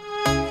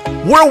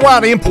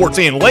 Worldwide Imports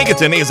in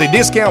Lincoln is a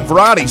discount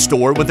variety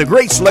store with a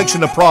great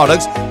selection of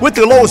products with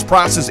the lowest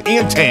prices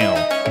in town.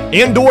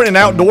 Indoor and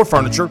outdoor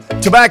furniture,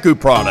 tobacco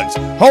products,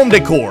 home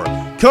decor,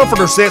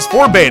 comforter sets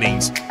for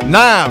beddings,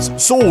 knives,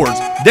 swords,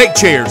 deck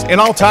chairs, and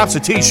all types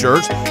of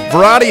t-shirts,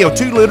 variety of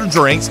 2-liter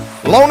drinks,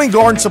 lawn and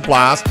garden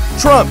supplies,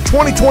 Trump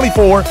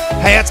 2024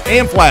 hats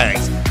and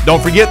flags.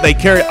 Don't forget they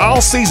carry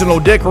all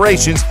seasonal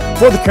decorations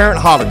for the current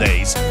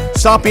holidays.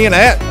 Stop in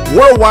at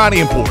Worldwide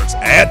Imports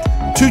at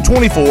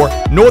 224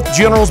 North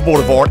Generals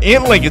Boulevard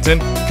in Lincoln.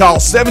 Call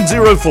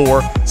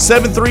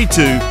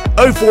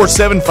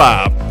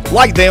 704-732-0475.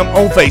 Like them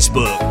on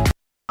Facebook.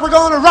 We're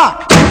going to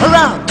rock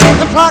around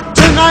the clock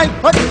tonight.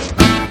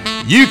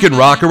 You can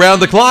rock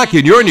around the clock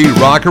in your new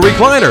rocker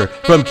recliner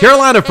from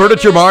Carolina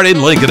Furniture Mart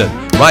in Lincoln.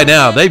 Right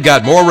now, they've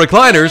got more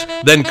recliners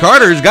than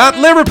Carter's got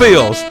liver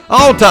pills.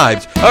 All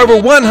types, over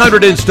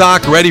 100 in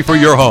stock, ready for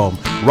your home.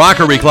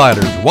 Rocker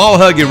recliners,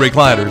 wall-hugging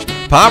recliners,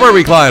 power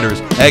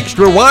recliners,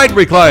 extra wide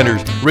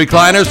recliners,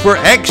 recliners for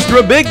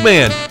extra big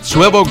men,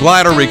 swivel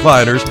glider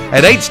recliners,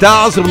 and 8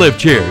 styles of lift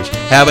chairs.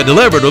 Have it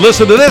delivered or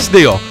listen to this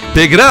deal.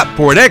 Pick it up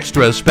for an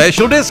extra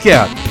special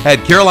discount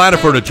at Carolina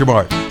Furniture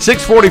Mart,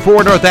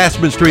 644 North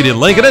Aspen Street in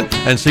Lincoln,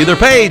 and see their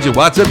page at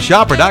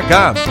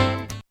whatsupshopper.com.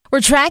 We're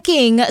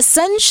tracking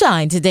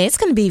sunshine today. It's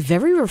going to be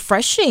very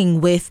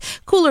refreshing with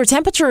cooler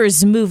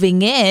temperatures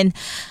moving in.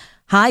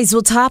 Highs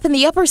will top in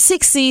the upper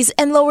 60s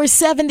and lower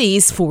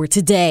 70s for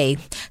today.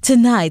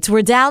 Tonight,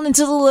 we're down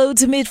into the low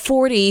to mid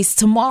 40s.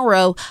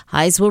 Tomorrow,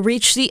 highs will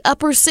reach the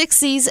upper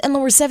 60s and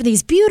lower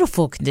 70s.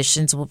 Beautiful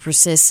conditions will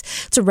persist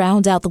to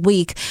round out the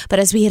week. But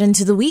as we head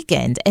into the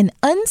weekend, an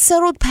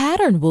unsettled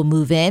pattern will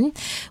move in.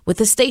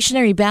 With a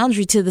stationary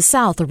boundary to the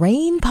south,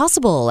 rain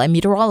possible. I'm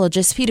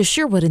meteorologist Peter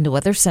Sherwood in the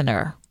Weather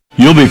Center.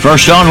 You'll be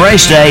first on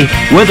race day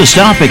with a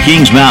stop at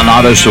Kings Mountain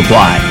Auto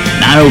Supply,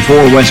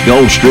 904 West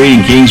Gold Street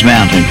in Kings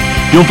Mountain.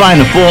 You'll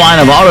find a full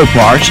line of auto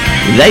parts.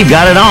 They've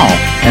got it all,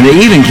 and they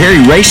even carry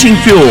racing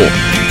fuel.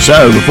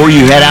 So before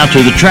you head out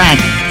to the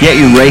track, get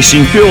your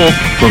racing fuel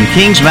from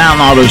Kings Mountain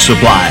Auto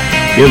Supply.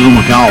 Give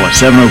them a call at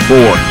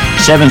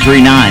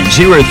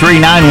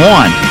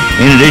 704-739-0391.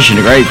 In addition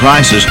to great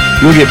prices,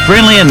 you'll get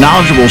friendly and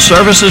knowledgeable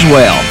service as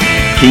well.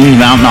 Kings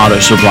Mountain Auto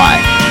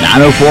Supply,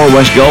 904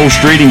 West Gold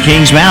Street in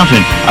Kings Mountain.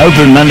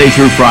 Open Monday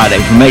through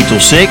Friday from 8 till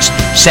 6,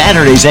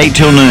 Saturdays 8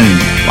 till noon.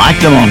 Like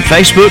them on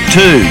Facebook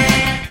too.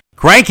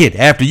 Crank it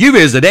after you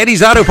visit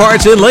Eddie's Auto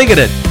Parts in Lincoln.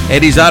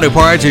 Eddie's Auto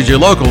Parts is your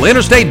local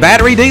interstate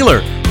battery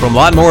dealer. From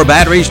lawnmower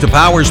batteries to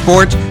power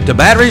sports to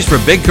batteries for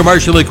big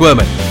commercial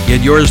equipment.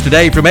 Get yours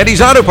today from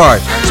Eddie's Auto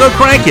Parts. So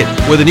crank it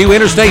with a new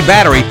interstate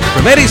battery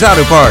from Eddie's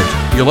Auto Parts,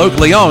 your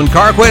locally owned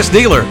CarQuest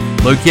dealer.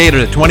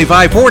 located at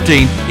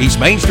 2514 East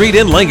Main Street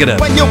in Lincoln.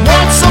 When you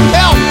want some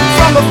help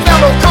from a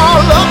fellow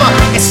car lover,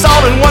 it's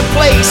all in one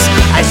place,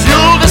 as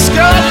you'll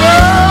discover.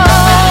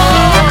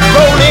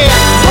 Roll in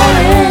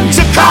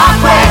to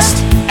CarQuest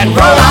and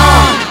roll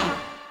on.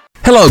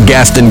 Hello,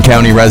 Gaston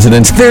County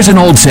residents. There's an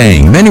old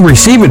saying, many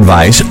receive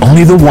advice,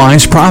 only the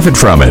wise profit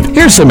from it.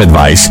 Here's some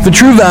advice. The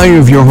true value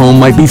of your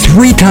home might be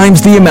 3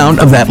 times the amount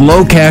of that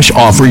low cash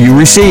offer you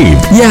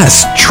received.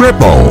 Yes,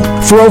 triple.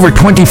 For over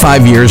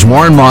 25 years,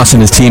 Warren Moss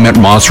and his team at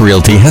Moss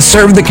Realty has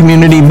served the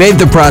community, made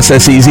the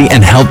process easy,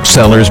 and helped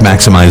sellers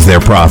maximize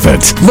their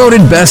profits.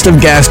 Voted best of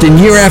Gaston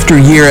year after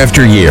year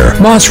after year.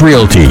 Moss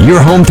Realty,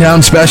 your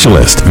hometown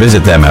specialist.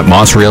 Visit them at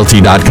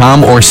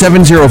mossrealty.com or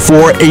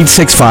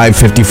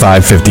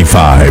 704-865-5555.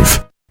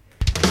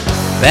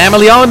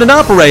 Family owned and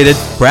operated,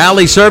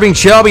 proudly serving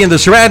Shelby and the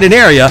surrounding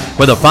area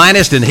with the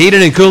finest in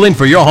heating and cooling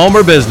for your home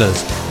or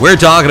business. We're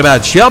talking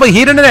about Shelby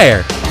Heating and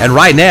Air, and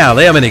right now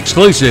they have an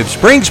exclusive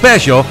spring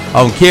special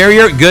on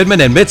Carrier, Goodman,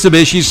 and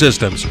Mitsubishi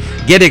systems.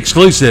 Get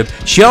exclusive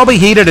Shelby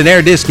Heating and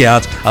Air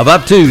discounts of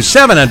up to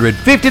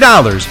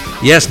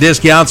 $750. Yes,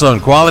 discounts on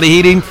quality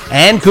heating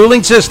and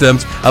cooling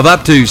systems of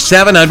up to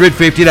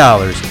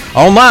 $750.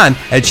 Online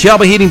at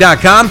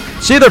shelbyheating.com,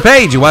 see their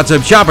page at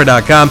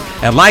whatsupshopper.com,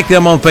 and like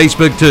them on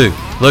Facebook too.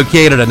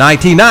 Located at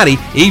 1990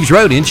 Eves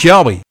Road in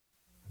Shelby.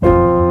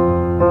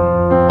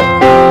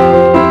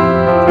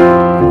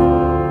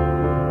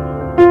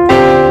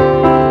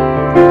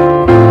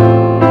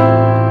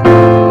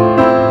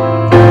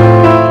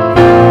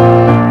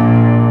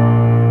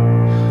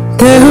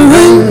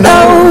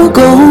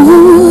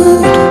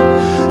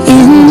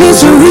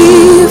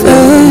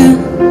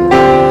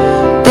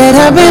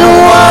 I've been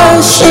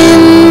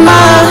washing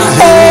my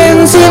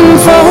hands in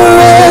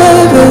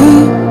forever.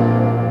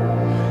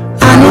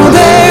 I know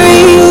there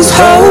is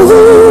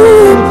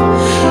hope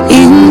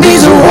in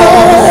these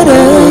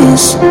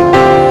waters,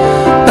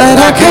 but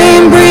I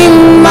can't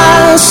bring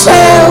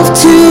myself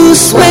to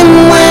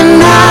swim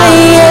when I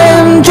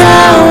am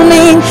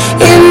drowning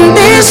in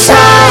this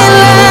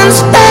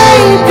silence.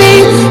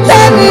 Baby,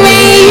 let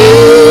me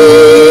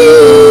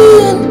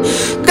in.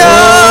 Go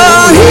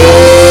easy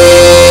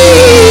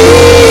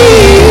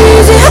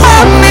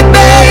on me,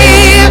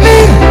 baby.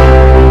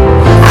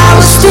 I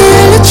was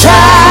still a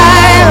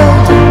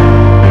child,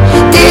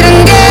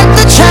 didn't get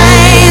the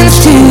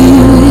chance to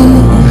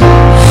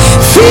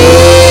feel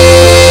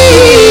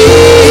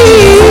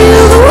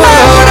the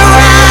world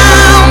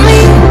around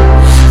me.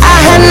 I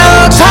had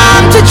no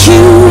time to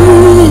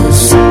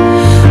choose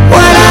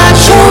what I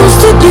chose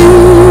to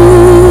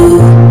do.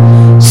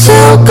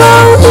 So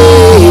go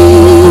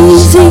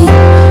easy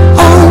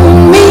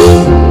on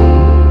me.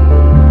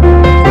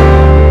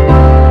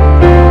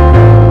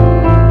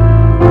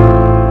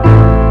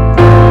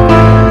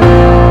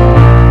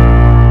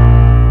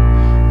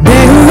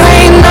 There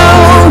ain't no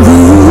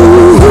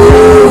room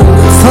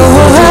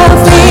for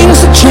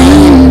things to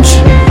change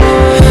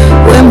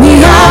when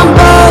we are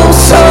both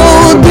so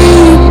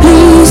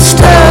deeply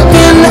stuck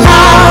in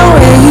our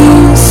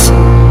ways.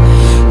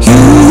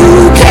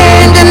 You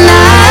can't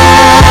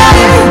deny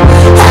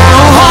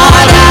how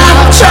hard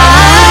I've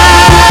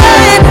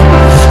tried.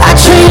 I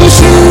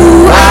changed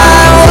who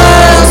I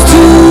was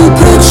to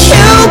put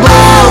you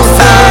both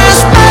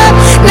first, but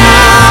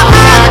now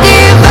I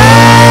give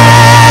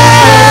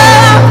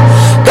up.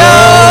 Go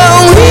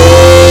easy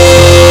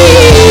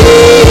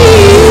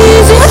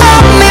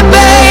on me,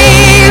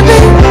 baby.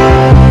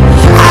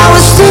 I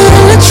was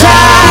still a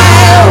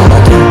child,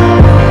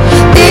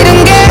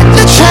 didn't get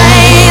the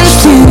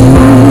chance to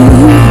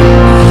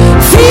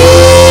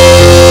feel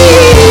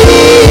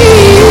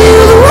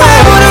the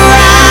world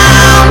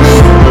around me.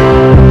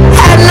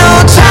 Had no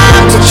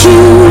time to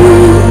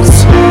choose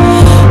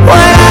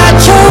what I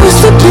chose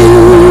to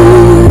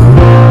do.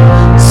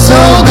 So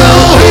go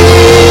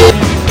easy.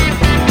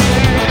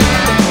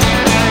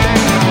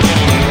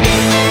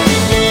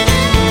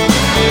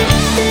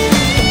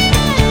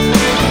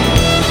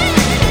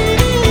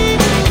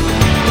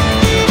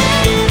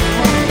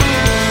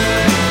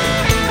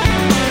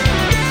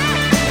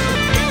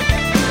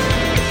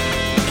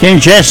 Ken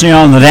Chesney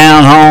on the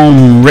Down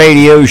Home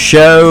Radio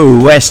Show.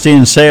 West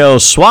End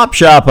Sales Swap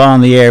Shop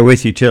on the air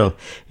with you till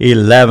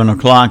 11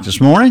 o'clock this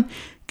morning.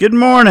 Good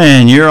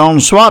morning. You're on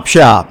Swap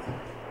Shop.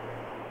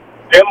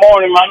 Good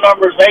morning. My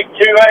number is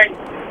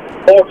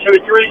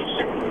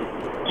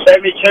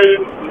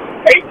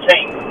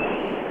 828-423-7218.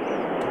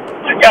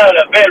 I got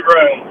a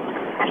bedroom,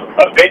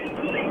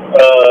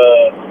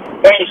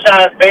 queen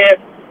size bed.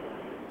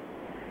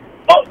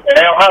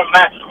 They don't have a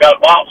mattress. Got a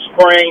box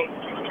spring,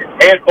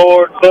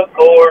 headboard,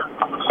 footboard,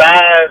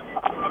 size.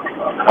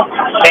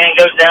 Fan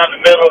goes down the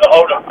middle to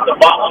hold the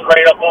box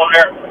right up on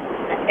there,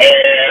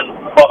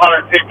 and for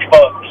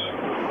 $150.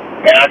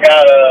 And I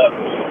got a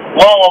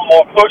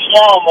push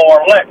lawnmower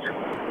electric.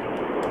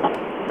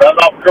 Runs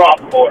off drop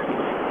for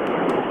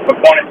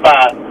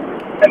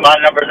 $25. And my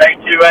number is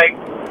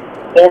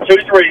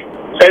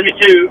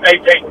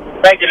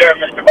 828-423-7218. Thank you there,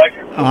 Mr.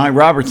 Baker. All right,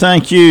 Robert,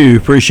 thank you.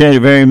 Appreciate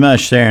it very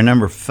much there.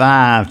 Number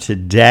 5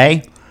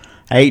 today.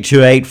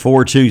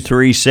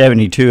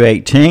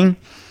 828-423-7218.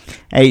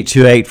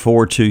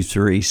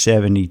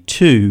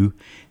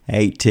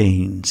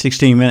 828-423-7218.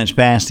 16 minutes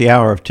past the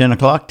hour of 10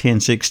 o'clock,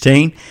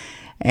 10:16.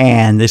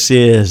 And this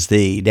is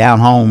the Down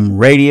Home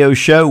Radio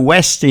Show,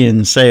 West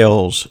End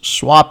Sales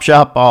Swap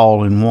Shop,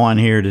 all in one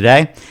here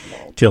today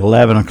till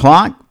 11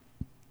 o'clock.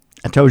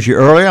 I told you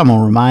earlier, I'm going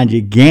to remind you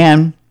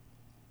again,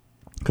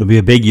 could be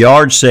a big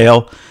yard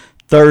sale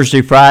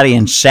Thursday, Friday,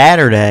 and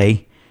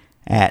Saturday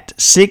at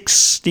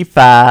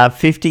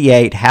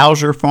 6558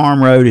 Hauser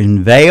Farm Road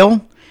in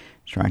VALE.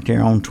 It's right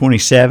there on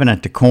 27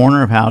 at the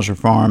corner of Hauser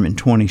Farm and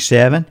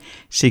 27.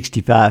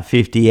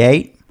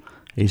 6558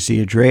 is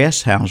the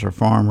address, Hauser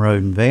Farm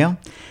Road in VALE.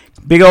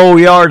 Big old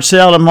yard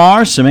sale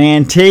tomorrow, some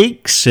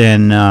antiques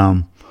and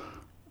a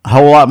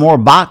whole lot more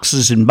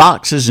boxes and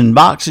boxes and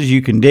boxes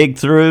you can dig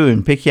through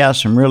and pick out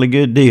some really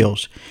good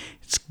deals.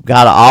 It's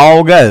got to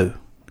all go.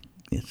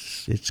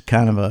 It's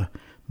kind of a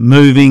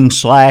moving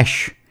 /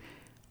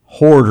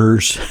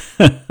 hoarders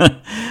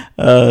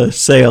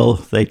sale,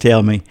 they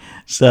tell me.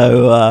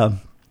 So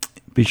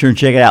be sure and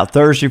check it out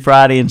Thursday,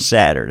 Friday, and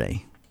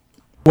Saturday.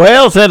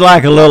 Well, if they'd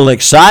like a little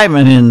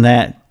excitement in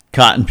that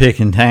cotton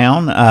picking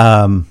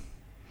town,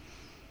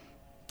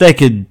 they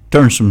could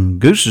turn some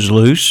gooses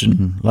loose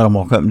and let them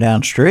walk up and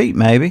down the street,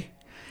 maybe.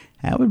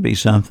 That would be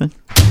something.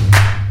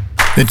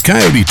 At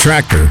Coyote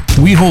Tractor,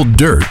 we hold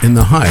dirt in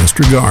the highest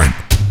regard.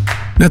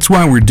 That's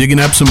why we're digging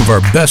up some of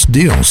our best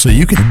deals so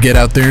you can get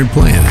out there and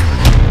plan.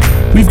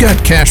 We've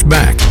got cash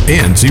back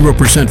and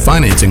 0%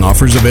 financing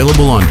offers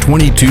available on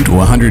 22 to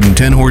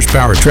 110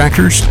 horsepower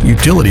tractors,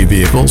 utility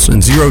vehicles,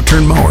 and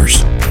zero-turn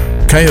mowers.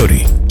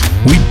 Coyote,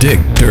 we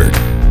dig dirt.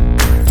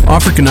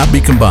 Offer cannot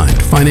be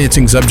combined.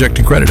 Financing subject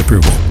to credit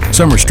approval.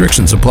 Some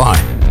restrictions apply.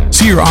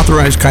 See your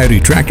authorized Coyote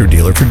Tractor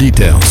dealer for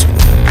details.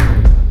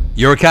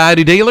 Your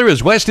Coyote dealer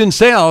is West End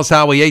Sales,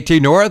 Highway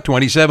 18 North,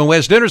 27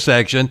 West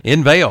intersection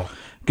in VALE.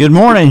 Good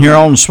morning. Here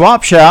on the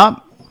Swap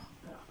Shop.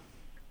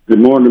 Good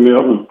morning,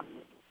 Milton.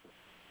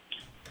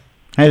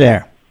 Hey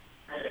there.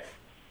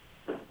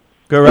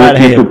 Go right ahead.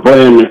 Thank you for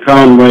playing the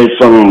Conway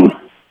song.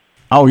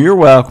 Oh, you're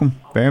welcome.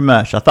 Very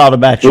much. I thought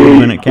about you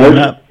when it came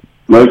up.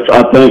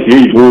 I think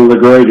he's one of the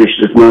greatest,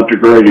 if not the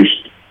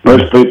greatest.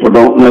 Most people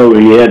don't know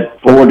he had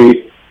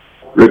 40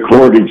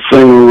 recorded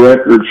single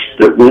records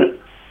that went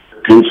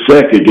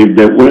consecutive,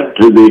 that went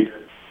to the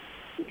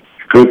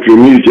country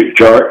music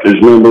chart as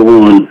number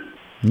one.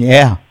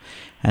 Yeah,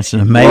 that's an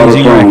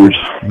amazing record.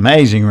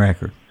 Amazing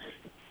record.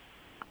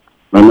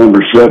 My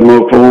number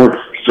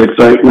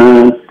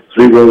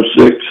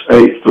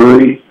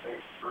 704-689-0683.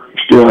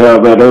 Still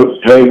have that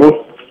oak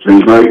table. It's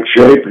in great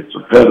shape. It's a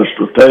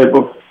pedestal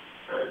table.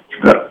 It's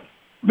got a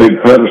big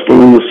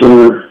pedestal in the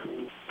center,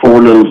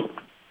 4 little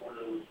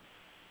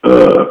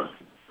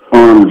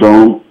arms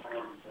on,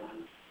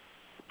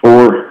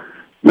 4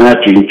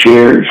 matching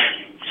chairs,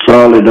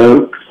 solid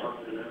oak.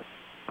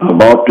 I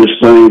bought this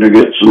thing to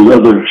get some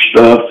other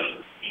stuff.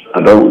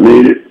 I don't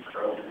need it.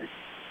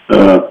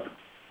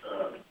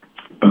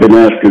 I've been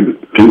asking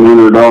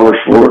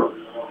 $200 for it.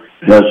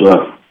 It has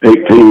a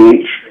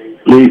 18-inch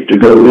leaf to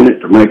go in it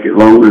to make it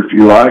longer if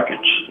you like.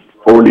 It's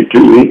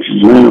 42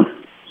 inches now.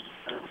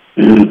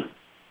 And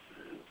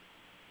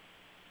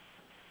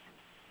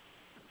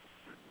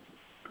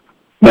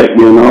make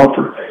me an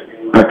offer.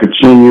 I could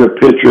send you a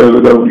picture of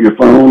it over your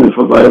phone if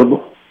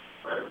available.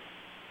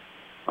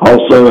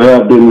 Also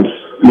have them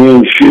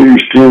men's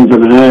shoes,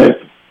 10.5,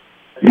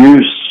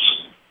 use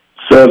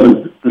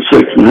 7 to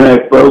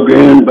 6.5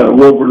 Brogan by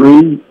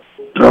Wolverine.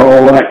 They're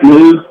all like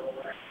new.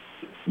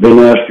 Been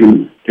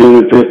asking $10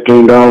 and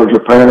 $15 a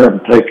pair. I'll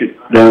take it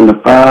down to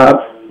 5.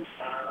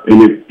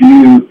 And if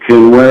you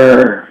can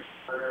wear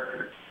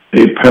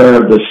a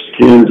pair of the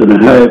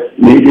 10.5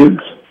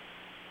 mediums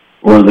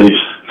or the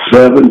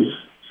 7,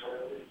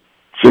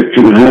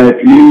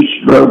 6.5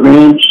 used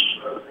Brogans,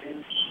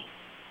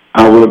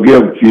 I will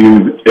give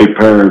you a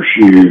pair of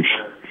shoes.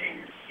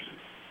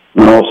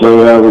 I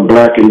also have a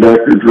Black &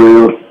 Decker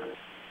drill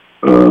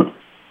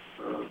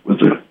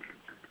with a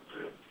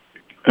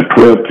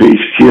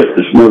 12-piece kit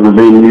that's never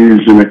been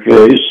used in a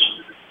case.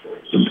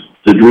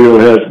 The drill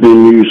has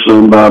been used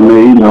some by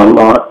me, not a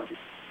lot.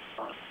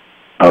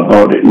 I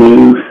bought it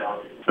new.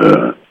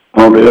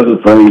 All the other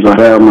things I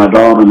have, my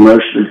daughter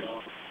mostly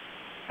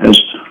has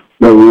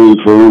no room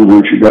for them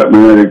when she got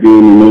married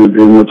again and moved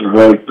in with her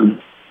husband.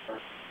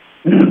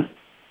 And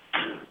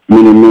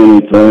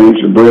many things.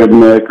 A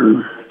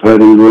BREADMAKER,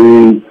 putting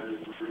green,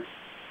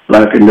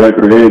 Black &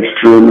 Decker hedge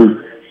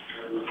trimmer,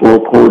 4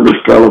 cordless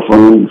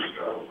telephones.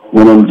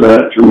 One of them's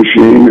at your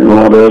machine, and a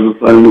lot of other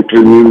things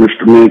too numerous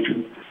to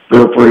mention.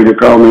 Feel free to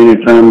call me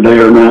anytime, day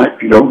or night.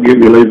 If you don't get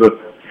me, leave a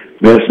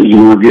message,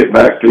 and I'll get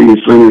back to you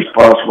as soon as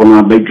possible, and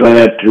I'll be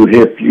glad to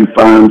help you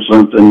find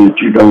something that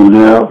you don't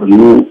have and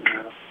won't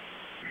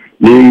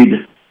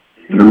need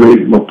at a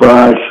reasonable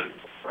price.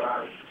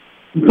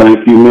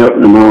 Thank you,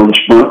 Milton, and all the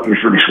sponsors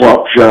for the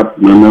Swap Shop.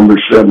 My number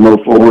is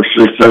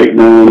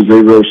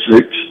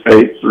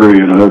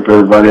 704-689-0683, and I hope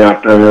everybody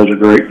out there has a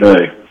great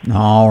day.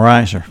 All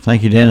right, sir.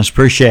 Thank you, Dennis.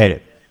 Appreciate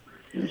it.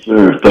 Yes,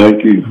 sir.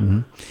 Thank you. Mm-hmm.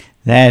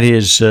 That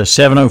is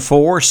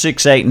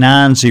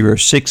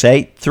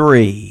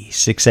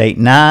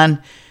 704-689-0683.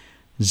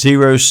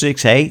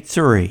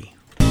 689-0683.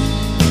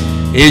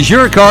 Is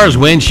your car's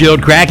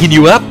windshield cracking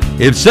you up?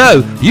 If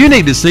so, you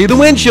need to see the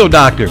windshield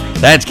doctor.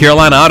 That's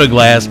Carolina Auto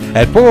Glass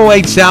at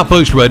 408 South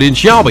Post Road in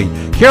Shelby.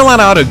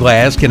 Carolina Auto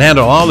Glass can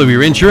handle all of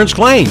your insurance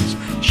claims.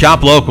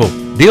 Shop local.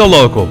 Deal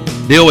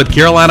with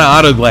Carolina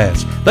Auto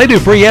Glass. They do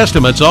free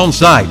estimates on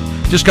site.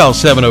 Just call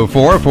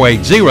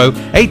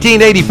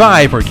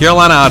 704-480-1885 for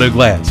Carolina Auto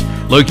Glass.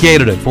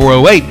 Located at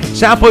 408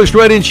 South Post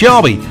Road in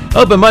Shelby.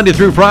 Open Monday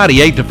through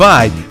Friday, 8 to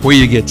 5, where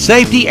you get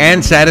safety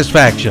and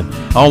satisfaction.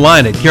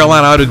 Online at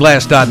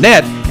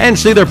CarolinaAutoGlass.net and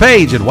see their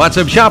page at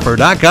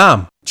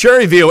WhatsAppShopper.com.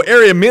 Cherryville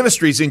Area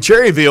Ministries in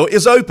Cherryville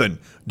is open.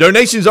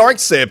 Donations are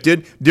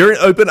accepted during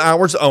open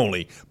hours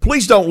only.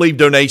 Please don't leave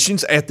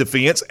donations at the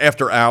fence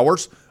after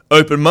hours.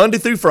 Open Monday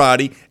through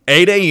Friday,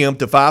 8 a.m.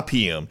 to 5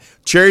 p.m.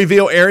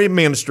 Cherryville Area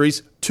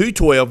Ministries,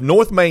 212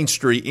 North Main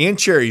Street in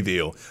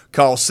Cherryville.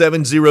 Call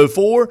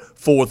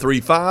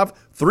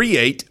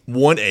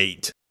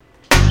 704-435-3818.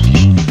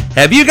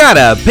 Have you got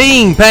a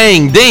ping,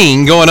 pang,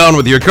 ding going on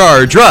with your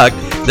car or truck?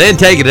 Then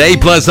take it to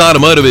A-Plus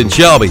Automotive in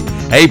Shelby.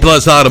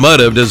 A-Plus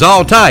Automotive does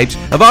all types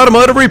of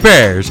automotive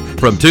repairs,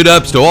 from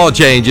tune-ups to oil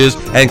changes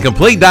and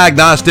complete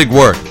diagnostic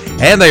work.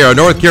 And they are a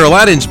North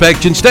Carolina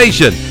inspection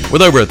station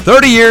with over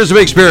 30 years of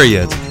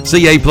experience.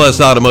 See A-Plus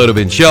Automotive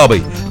in Shelby.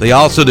 They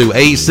also do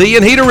AC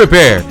and heater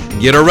repair.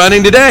 Get her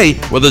running today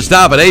with a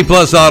stop at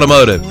A-Plus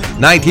Automotive,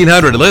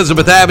 1900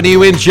 Elizabeth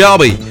Avenue in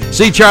Shelby.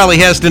 See Charlie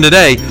Heston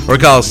today or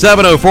call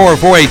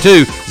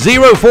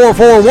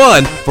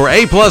 704-482-0441 for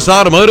A-Plus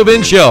Automotive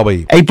in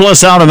Shelby.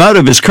 A-Plus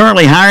Automotive is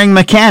currently hiring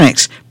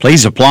mechanics.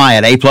 Please apply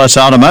at A-Plus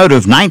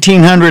Automotive,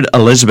 1900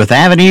 Elizabeth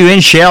Avenue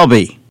in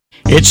Shelby.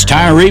 It's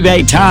tire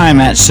rebate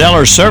time at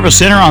Sellers Service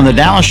Center on the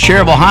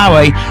Dallas-Cherryville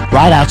Highway,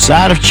 right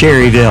outside of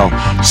Cherryville.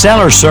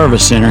 Sellers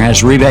Service Center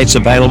has rebates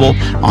available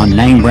on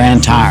name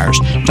brand tires.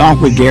 Talk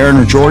with Garrett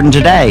or Jordan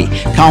today.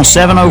 Call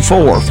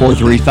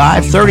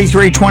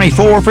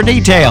 704-435-3324 for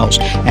details.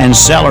 And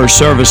Sellers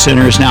Service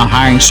Center is now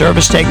hiring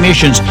service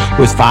technicians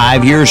with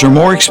 5 years or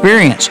more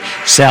experience.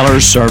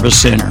 Sellers Service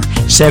Center,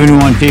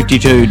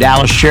 7152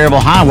 Dallas-Cherryville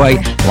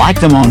Highway. Like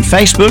them on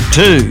Facebook,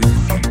 too.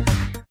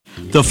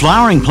 The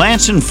flowering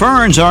plants and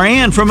ferns are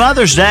in for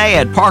Mother's Day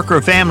at Parker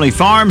Family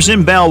Farms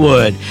in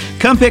Bellwood.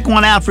 Come pick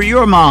one out for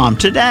your mom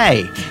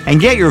today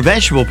and get your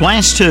vegetable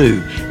plants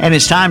too. And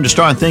it's time to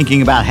start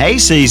thinking about hay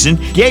season.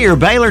 Get your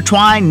baler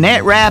twine,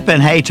 net wrap,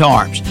 and hay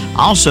tarps.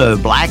 Also,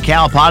 black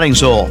cow potting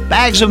soil,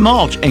 bags of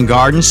mulch, and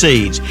garden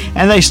seeds.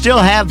 And they still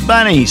have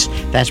bunnies.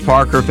 That's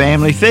Parker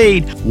Family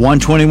Feed,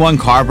 121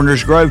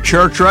 Carpenters Grove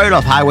Church Road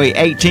off Highway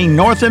 18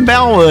 North in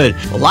Bellwood.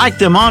 Like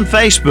them on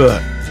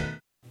Facebook.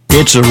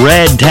 It's a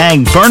Red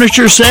Tag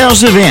Furniture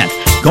Sales event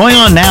going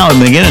on now at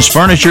McGinnis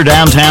Furniture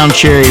downtown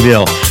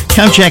Cherryville.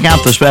 Come check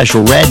out the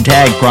special Red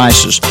Tag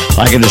prices,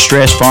 like a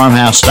distressed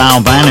farmhouse-style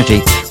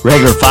vanity,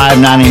 regular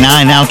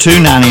 $5.99, now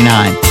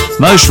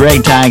 $2.99. Most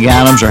Red Tag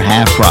items are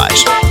half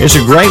price. It's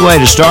a great way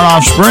to start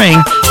off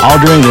spring, all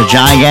during the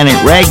gigantic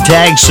Red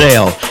Tag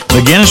sale.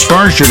 McGinnis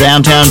Furniture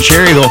downtown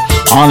Cherryville,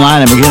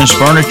 online at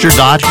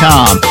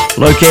McGinnisFurniture.com,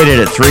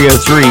 located at 303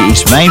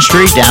 East Main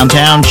Street,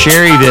 downtown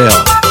Cherryville.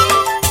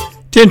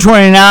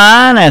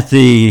 10:29 at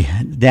the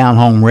Down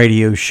Home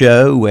Radio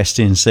Show, West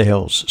End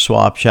Sales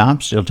Swap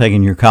Shop. Still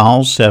taking your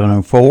calls,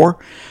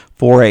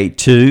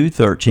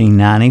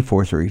 704-482-1390,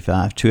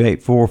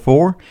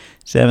 435-2844,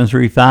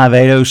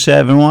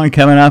 735-8071.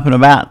 Coming up in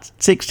about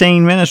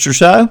 16 minutes or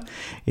so,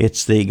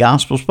 it's the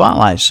Gospel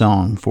Spotlight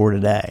song for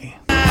today.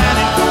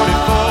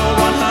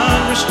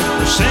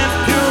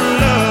 100% pure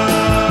love.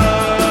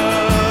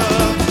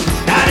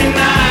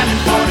 99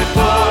 and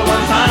 44,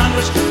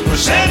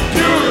 100%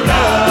 pure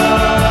love.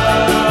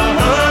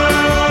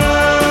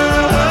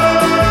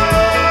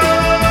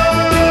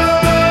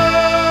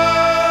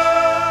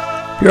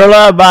 Pure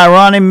Love by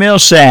Ronnie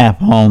Millsap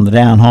on the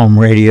Down Home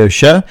Radio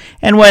Show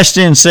and West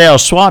End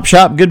Sales Swap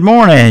Shop. Good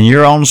morning.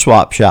 You're on the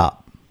Swap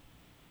Shop.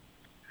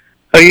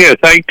 Oh, yes,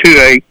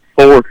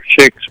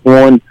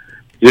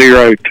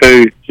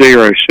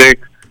 828-461-0206.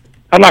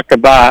 I'd like to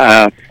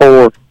buy a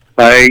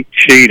 4x8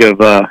 sheet of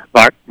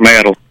like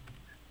metal.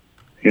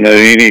 You know,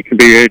 it could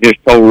be just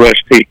old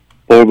rusty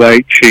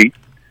 4x8 sheet.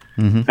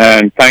 Mm-hmm.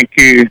 And thank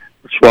you,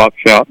 Swap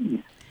Shop.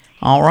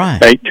 All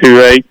right.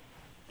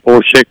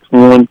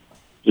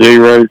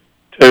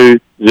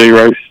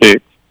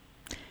 828-461-0206.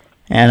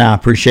 And I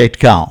appreciate the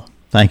call.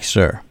 Thank you,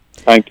 sir.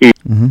 Thank you.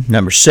 Mm-hmm.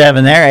 Number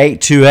 7 there,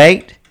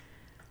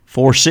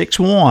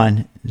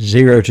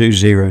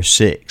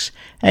 828-461-0206.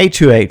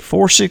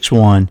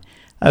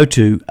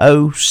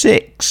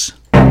 828-461-0206.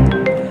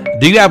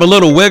 Do you have a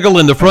little wiggle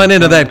in the front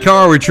end of that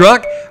car or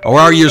truck? Or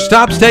are your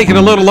stops taking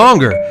a little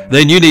longer?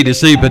 Then you need to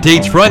see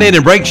Petite's Front End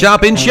and Brake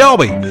Shop in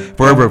Shelby.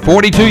 For over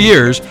 42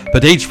 years,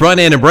 Petite's Front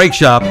End and Brake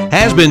Shop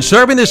has been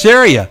serving this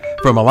area.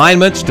 From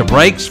alignments to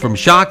brakes, from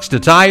shocks to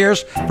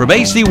tires, from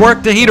AC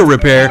work to heater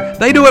repair,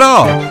 they do it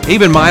all,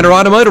 even minor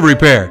automotive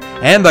repair.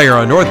 And they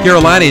are a North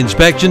Carolina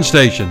inspection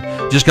station.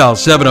 Just call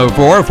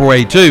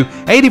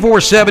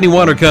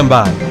 704-482-8471 or come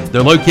by.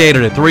 They're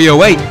located at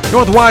 308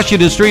 North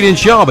Washington Street in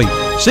Shelby.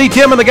 See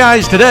Tim and the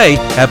guys today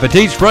at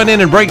Petite's Front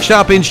End and Brake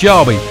Shop in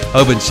Shelby.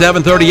 Open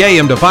 7:30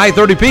 a.m. to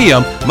 5:30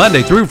 p.m.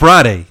 Monday through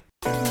Friday.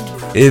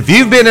 If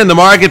you've been in the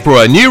market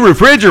for a new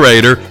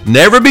refrigerator,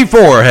 never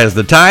before has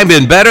the time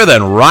been better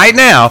than right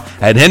now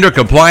at Hendrick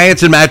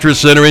Appliance and Mattress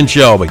Center in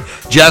Shelby.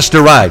 Just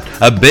arrived,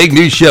 a big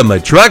new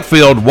shipment,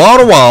 truck-filled,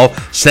 wall-to-wall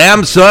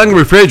Samsung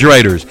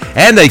refrigerators,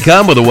 and they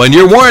come with a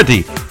 1-year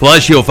warranty.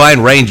 Plus, you'll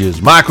find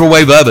ranges,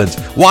 microwave ovens,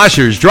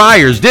 washers,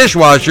 dryers,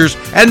 dishwashers,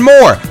 and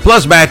more,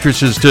 plus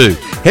mattresses too.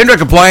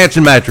 Hendrick Appliance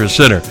and Mattress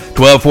Center,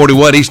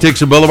 1241 East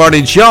Dixon Boulevard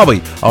in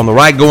Shelby. On the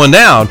right going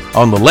down,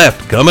 on the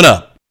left coming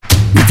up.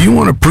 If you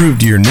want to prove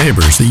to your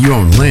neighbors that you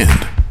own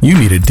land, you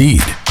need a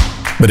deed.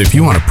 But if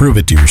you want to prove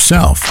it to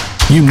yourself,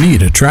 you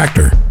need a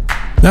tractor.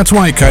 That's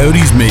why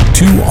Coyote's made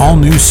 2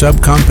 all-new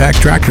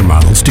subcompact tractor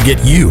models to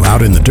get you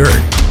out in the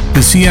dirt.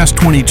 The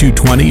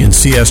CS2220 and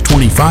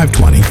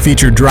CS2520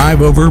 feature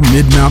drive-over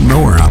mid-mount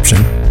mower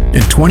option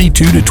and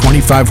 22 to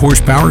 25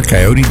 horsepower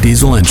Coyote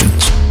diesel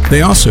engines.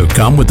 They also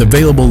come with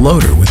available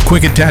loader with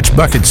quick attach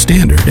bucket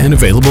standard and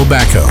available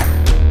backhoe.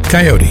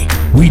 Coyote,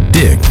 we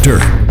dig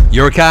dirt.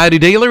 Your Coyote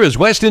dealer is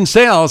Weston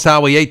Sales,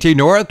 Highway 18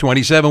 North,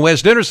 27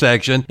 West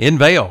intersection in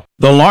Vale.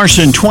 The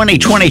Larson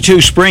 2022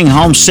 Spring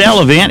Home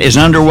Sale event is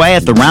underway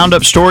at the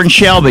Roundup store in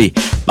Shelby.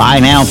 Buy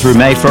now through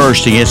May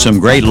 1st to get some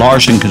great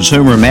Larson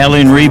consumer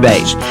mail-in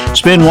rebates.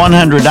 Spend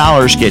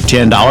 $100, get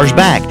 $10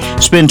 back.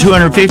 Spend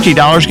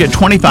 $250, get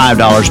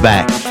 $25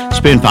 back.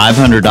 Spend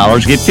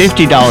 $500, get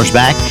 $50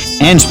 back.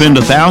 And spend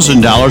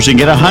 $1,000 and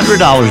get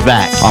 $100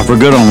 back. Offer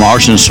good on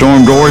Larson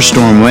storm doors,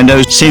 storm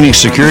windows, scenic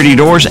security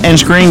doors, and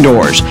screen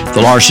doors.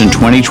 The Larson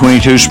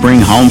 2022 Spring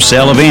Home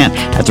Sale event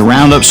at the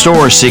Roundup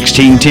store,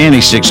 1610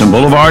 East Dixon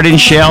Boulevard in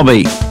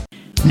Shelby.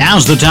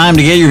 Now's the time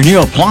to get your new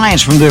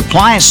appliance from the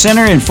Appliance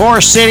Center in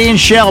Forest City in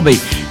Shelby.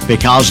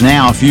 Because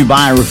now, if you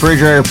buy a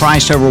refrigerator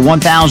priced over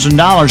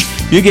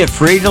 $1,000, you get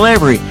free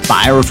delivery.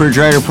 Buy a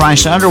refrigerator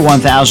priced under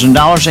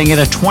 $1,000 and get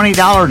a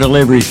 $20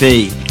 delivery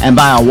fee. And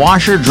buy a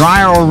washer,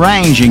 dryer, or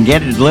range and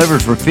get it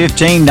delivered for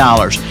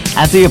 $15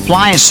 at the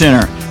Appliance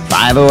Center,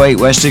 508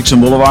 West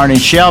Dixon Boulevard in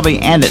Shelby,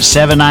 and at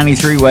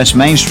 793 West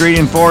Main Street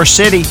in Forest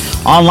City.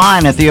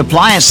 Online at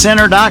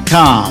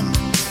theappliancecenter.com.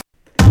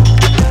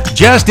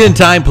 Just in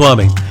Time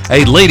Plumbing,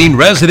 a leading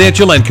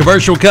residential and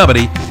commercial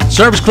company,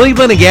 serves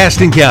Cleveland and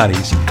Gaston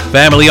counties.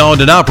 Family owned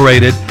and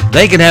operated,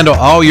 they can handle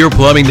all your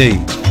plumbing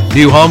needs.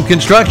 New home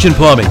construction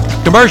plumbing,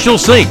 commercial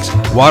sinks,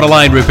 water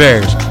line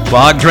repairs,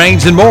 clogged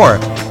drains, and more.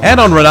 And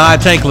on Renai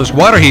tankless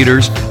water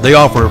heaters, they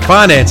offer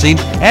financing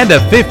and a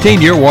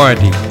 15-year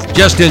warranty.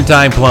 Just in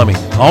Time Plumbing,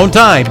 on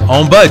time,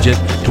 on budget,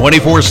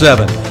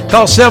 24/7.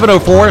 Call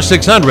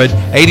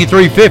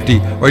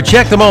 704-600-8350 or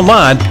check them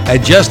online at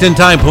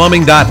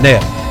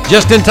justintimeplumbing.net.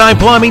 Just in Time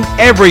Plumbing,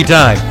 every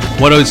time.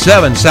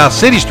 107 South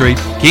City Street,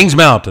 Kings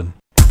Mountain.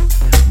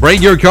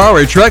 Bring your car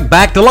or truck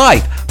back to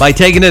life by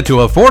taking it to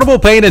Affordable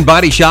Paint and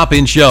Body Shop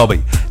in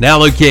Shelby. Now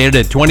located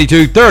at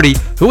 2230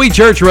 Huey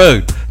Church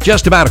Road,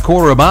 just about a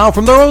quarter of a mile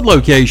from their old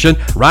location,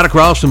 right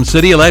across from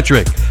City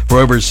Electric. For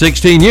over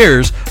 16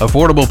 years,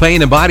 Affordable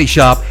Paint and Body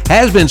Shop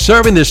has been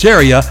serving this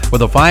area with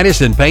the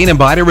finest in paint and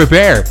body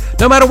repair.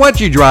 No matter what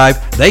you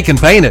drive, they can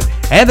paint it.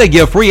 And they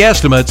give free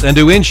estimates and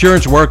do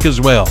insurance work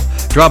as well.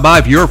 Drop by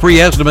for your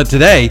free estimate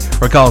today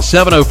or call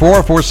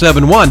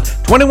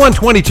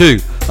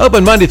 704-471-2122.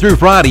 Open Monday through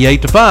Friday,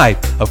 8 to 5.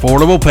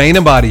 Affordable Paint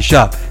and Body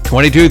Shop,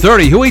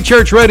 2230 Huey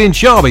Church Road in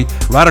Shelby,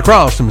 right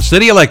across from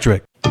City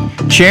Electric.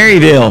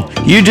 Cherryville,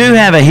 you do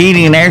have a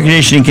heating and air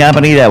conditioning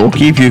company that will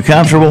keep you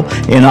comfortable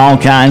in all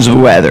kinds of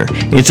weather.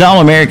 It's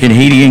All American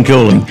Heating and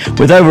Cooling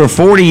with over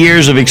 40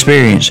 years of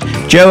experience.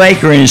 Joe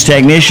ACRE and his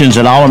technicians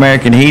at All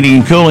American Heating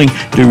and Cooling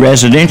do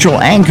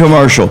residential and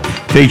commercial,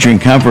 featuring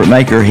Comfort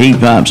Maker heat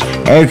pumps,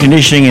 air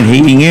conditioning and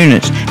heating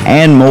units,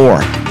 and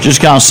more.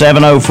 Just call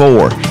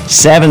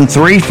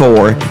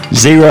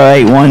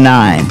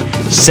 704-734-0819.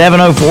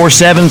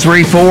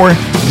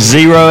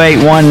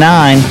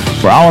 704-734-0819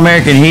 for All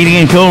American Heating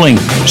and Cooling,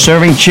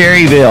 serving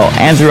Cherryville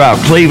and throughout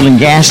Cleveland,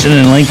 Gaston,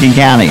 and Lincoln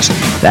counties.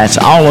 That's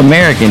All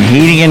American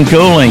Heating and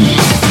Cooling.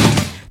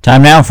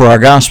 Time now for our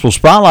Gospel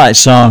Spotlight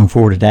song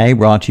for today,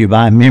 brought to you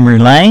by Memory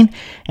Lane.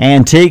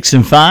 Antiques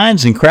and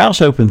Finds and Krause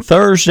open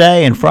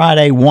Thursday and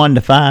Friday 1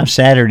 to 5,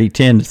 Saturday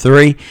 10 to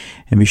 3.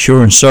 And be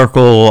sure and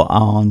circle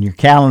on your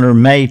calendar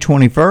May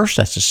 21st.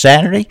 That's a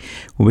Saturday.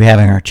 We'll be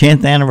having our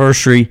 10th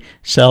anniversary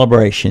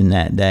celebration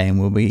that day, and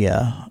we'll be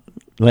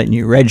letting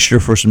you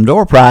register for some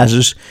door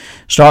prizes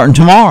starting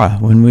tomorrow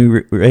when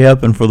we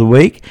reopen for the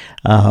week.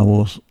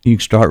 You can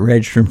start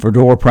registering for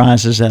door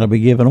prizes that'll be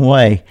given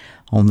away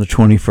on the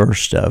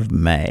 21st of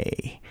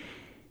May.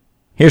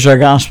 Here's our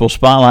Gospel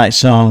Spotlight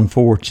song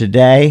for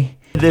today.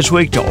 This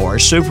week to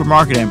Orr's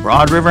Supermarket and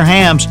Broad River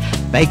Hams,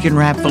 bacon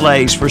wrap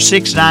fillets for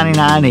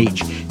 $6.99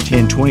 each.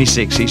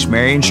 1026 East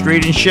Marion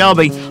Street in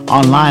Shelby,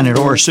 online at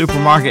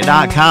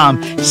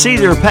orasupermarket.com. See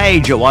their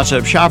page at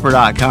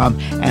whatsupshopper.com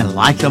and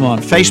like them on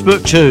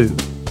Facebook too.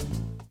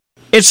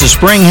 It's the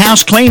Spring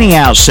House Cleaning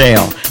Out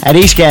Sale at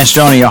East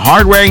Gastonia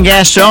Hardware in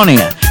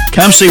Gastonia.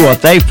 Come see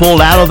what they've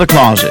pulled out of the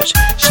closets.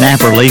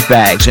 Snapper leaf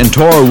bags and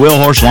Toro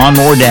Wheelhorse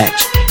lawnmower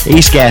decks.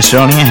 East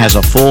Gastonia has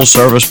a full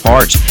service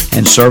parts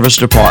and service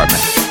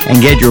department.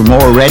 And get your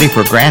mower ready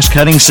for grass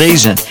cutting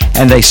season.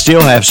 And they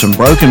still have some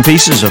broken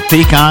pieces of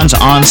pecans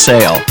on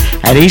sale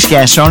at East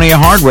Gastonia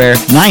Hardware,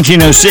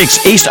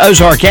 1906 East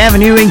Ozark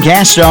Avenue in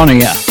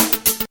Gastonia.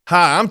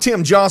 Hi, I'm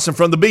Tim Johnson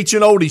from the Beach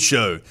and Oldie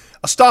Show.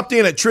 I stopped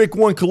in at Trick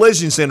One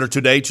Collision Center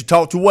today to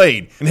talk to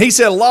Wade, and he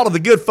said a lot of the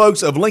good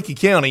folks of Lincoln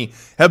County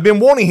have been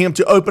wanting him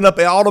to open up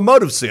an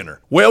automotive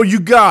center. Well, you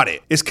got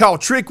it. It's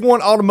called Trick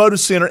One Automotive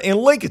Center in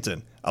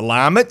Lincoln.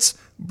 Alignments,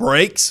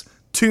 brakes,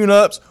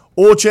 tune-ups,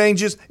 oil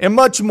changes, and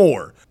much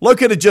more.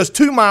 Located just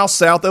 2 miles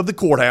south of the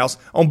courthouse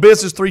on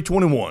Business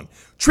 321.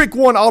 Trick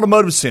One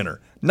Automotive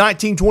Center,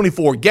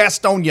 1924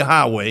 Gastonia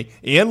Highway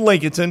in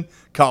Lincoln.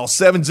 Call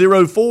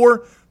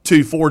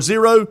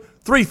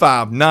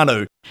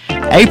 704-240-3590.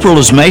 April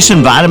is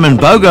Mason Vitamin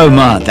BOGO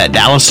month at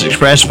Dallas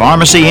Express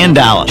Pharmacy in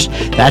Dallas.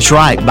 That's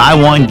right, buy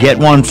one, get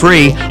one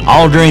free,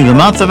 all during the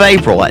month of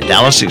April at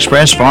Dallas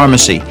Express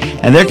Pharmacy.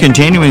 And they're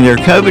continuing their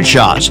COVID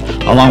shots,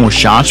 along with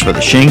shots for the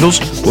shingles,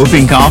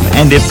 whooping cough,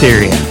 and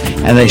diphtheria.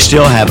 And they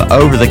still have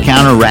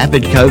over-the-counter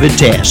rapid COVID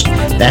test.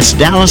 That's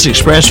Dallas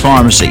Express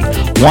Pharmacy,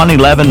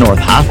 111 North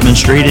Hoffman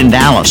Street in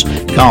Dallas.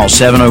 Call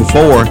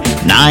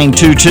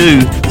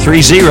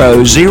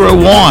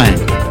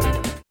 704-922-3001.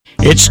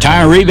 It's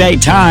tire rebate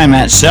time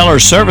at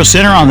Sellers Service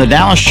Center on the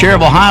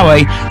Dallas-Cherryville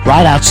Highway,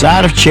 right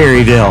outside of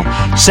Cherryville.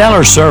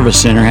 Sellers Service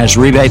Center has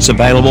rebates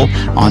available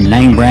on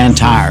name brand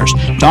tires.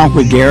 Talk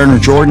with Garen or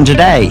Jordan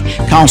today.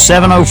 Call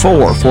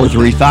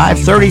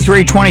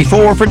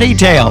 704-435-3324 for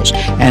details.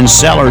 And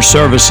Sellers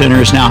Service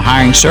Center is now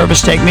hiring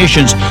service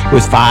technicians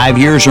with 5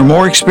 years or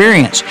more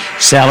experience.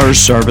 Sellers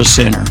Service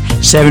Center,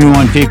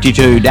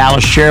 7152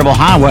 Dallas-Cherryville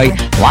Highway.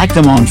 Like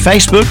them on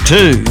Facebook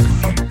too.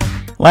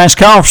 Last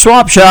call for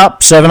Swap Shop,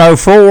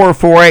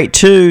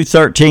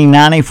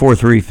 704-482-1390,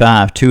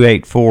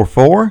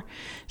 435-2844,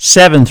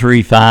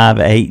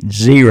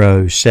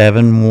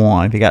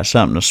 735-8071. If you got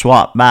something to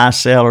swap, buy,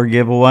 sell, or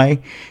give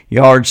away,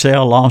 yard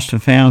sale, lost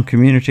and found,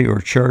 community, or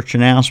church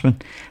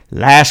announcement,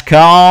 last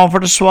call for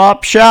the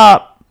Swap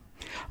Shop.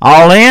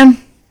 All in?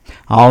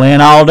 All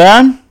in, all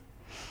done?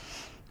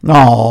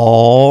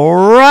 All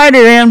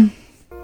righty then.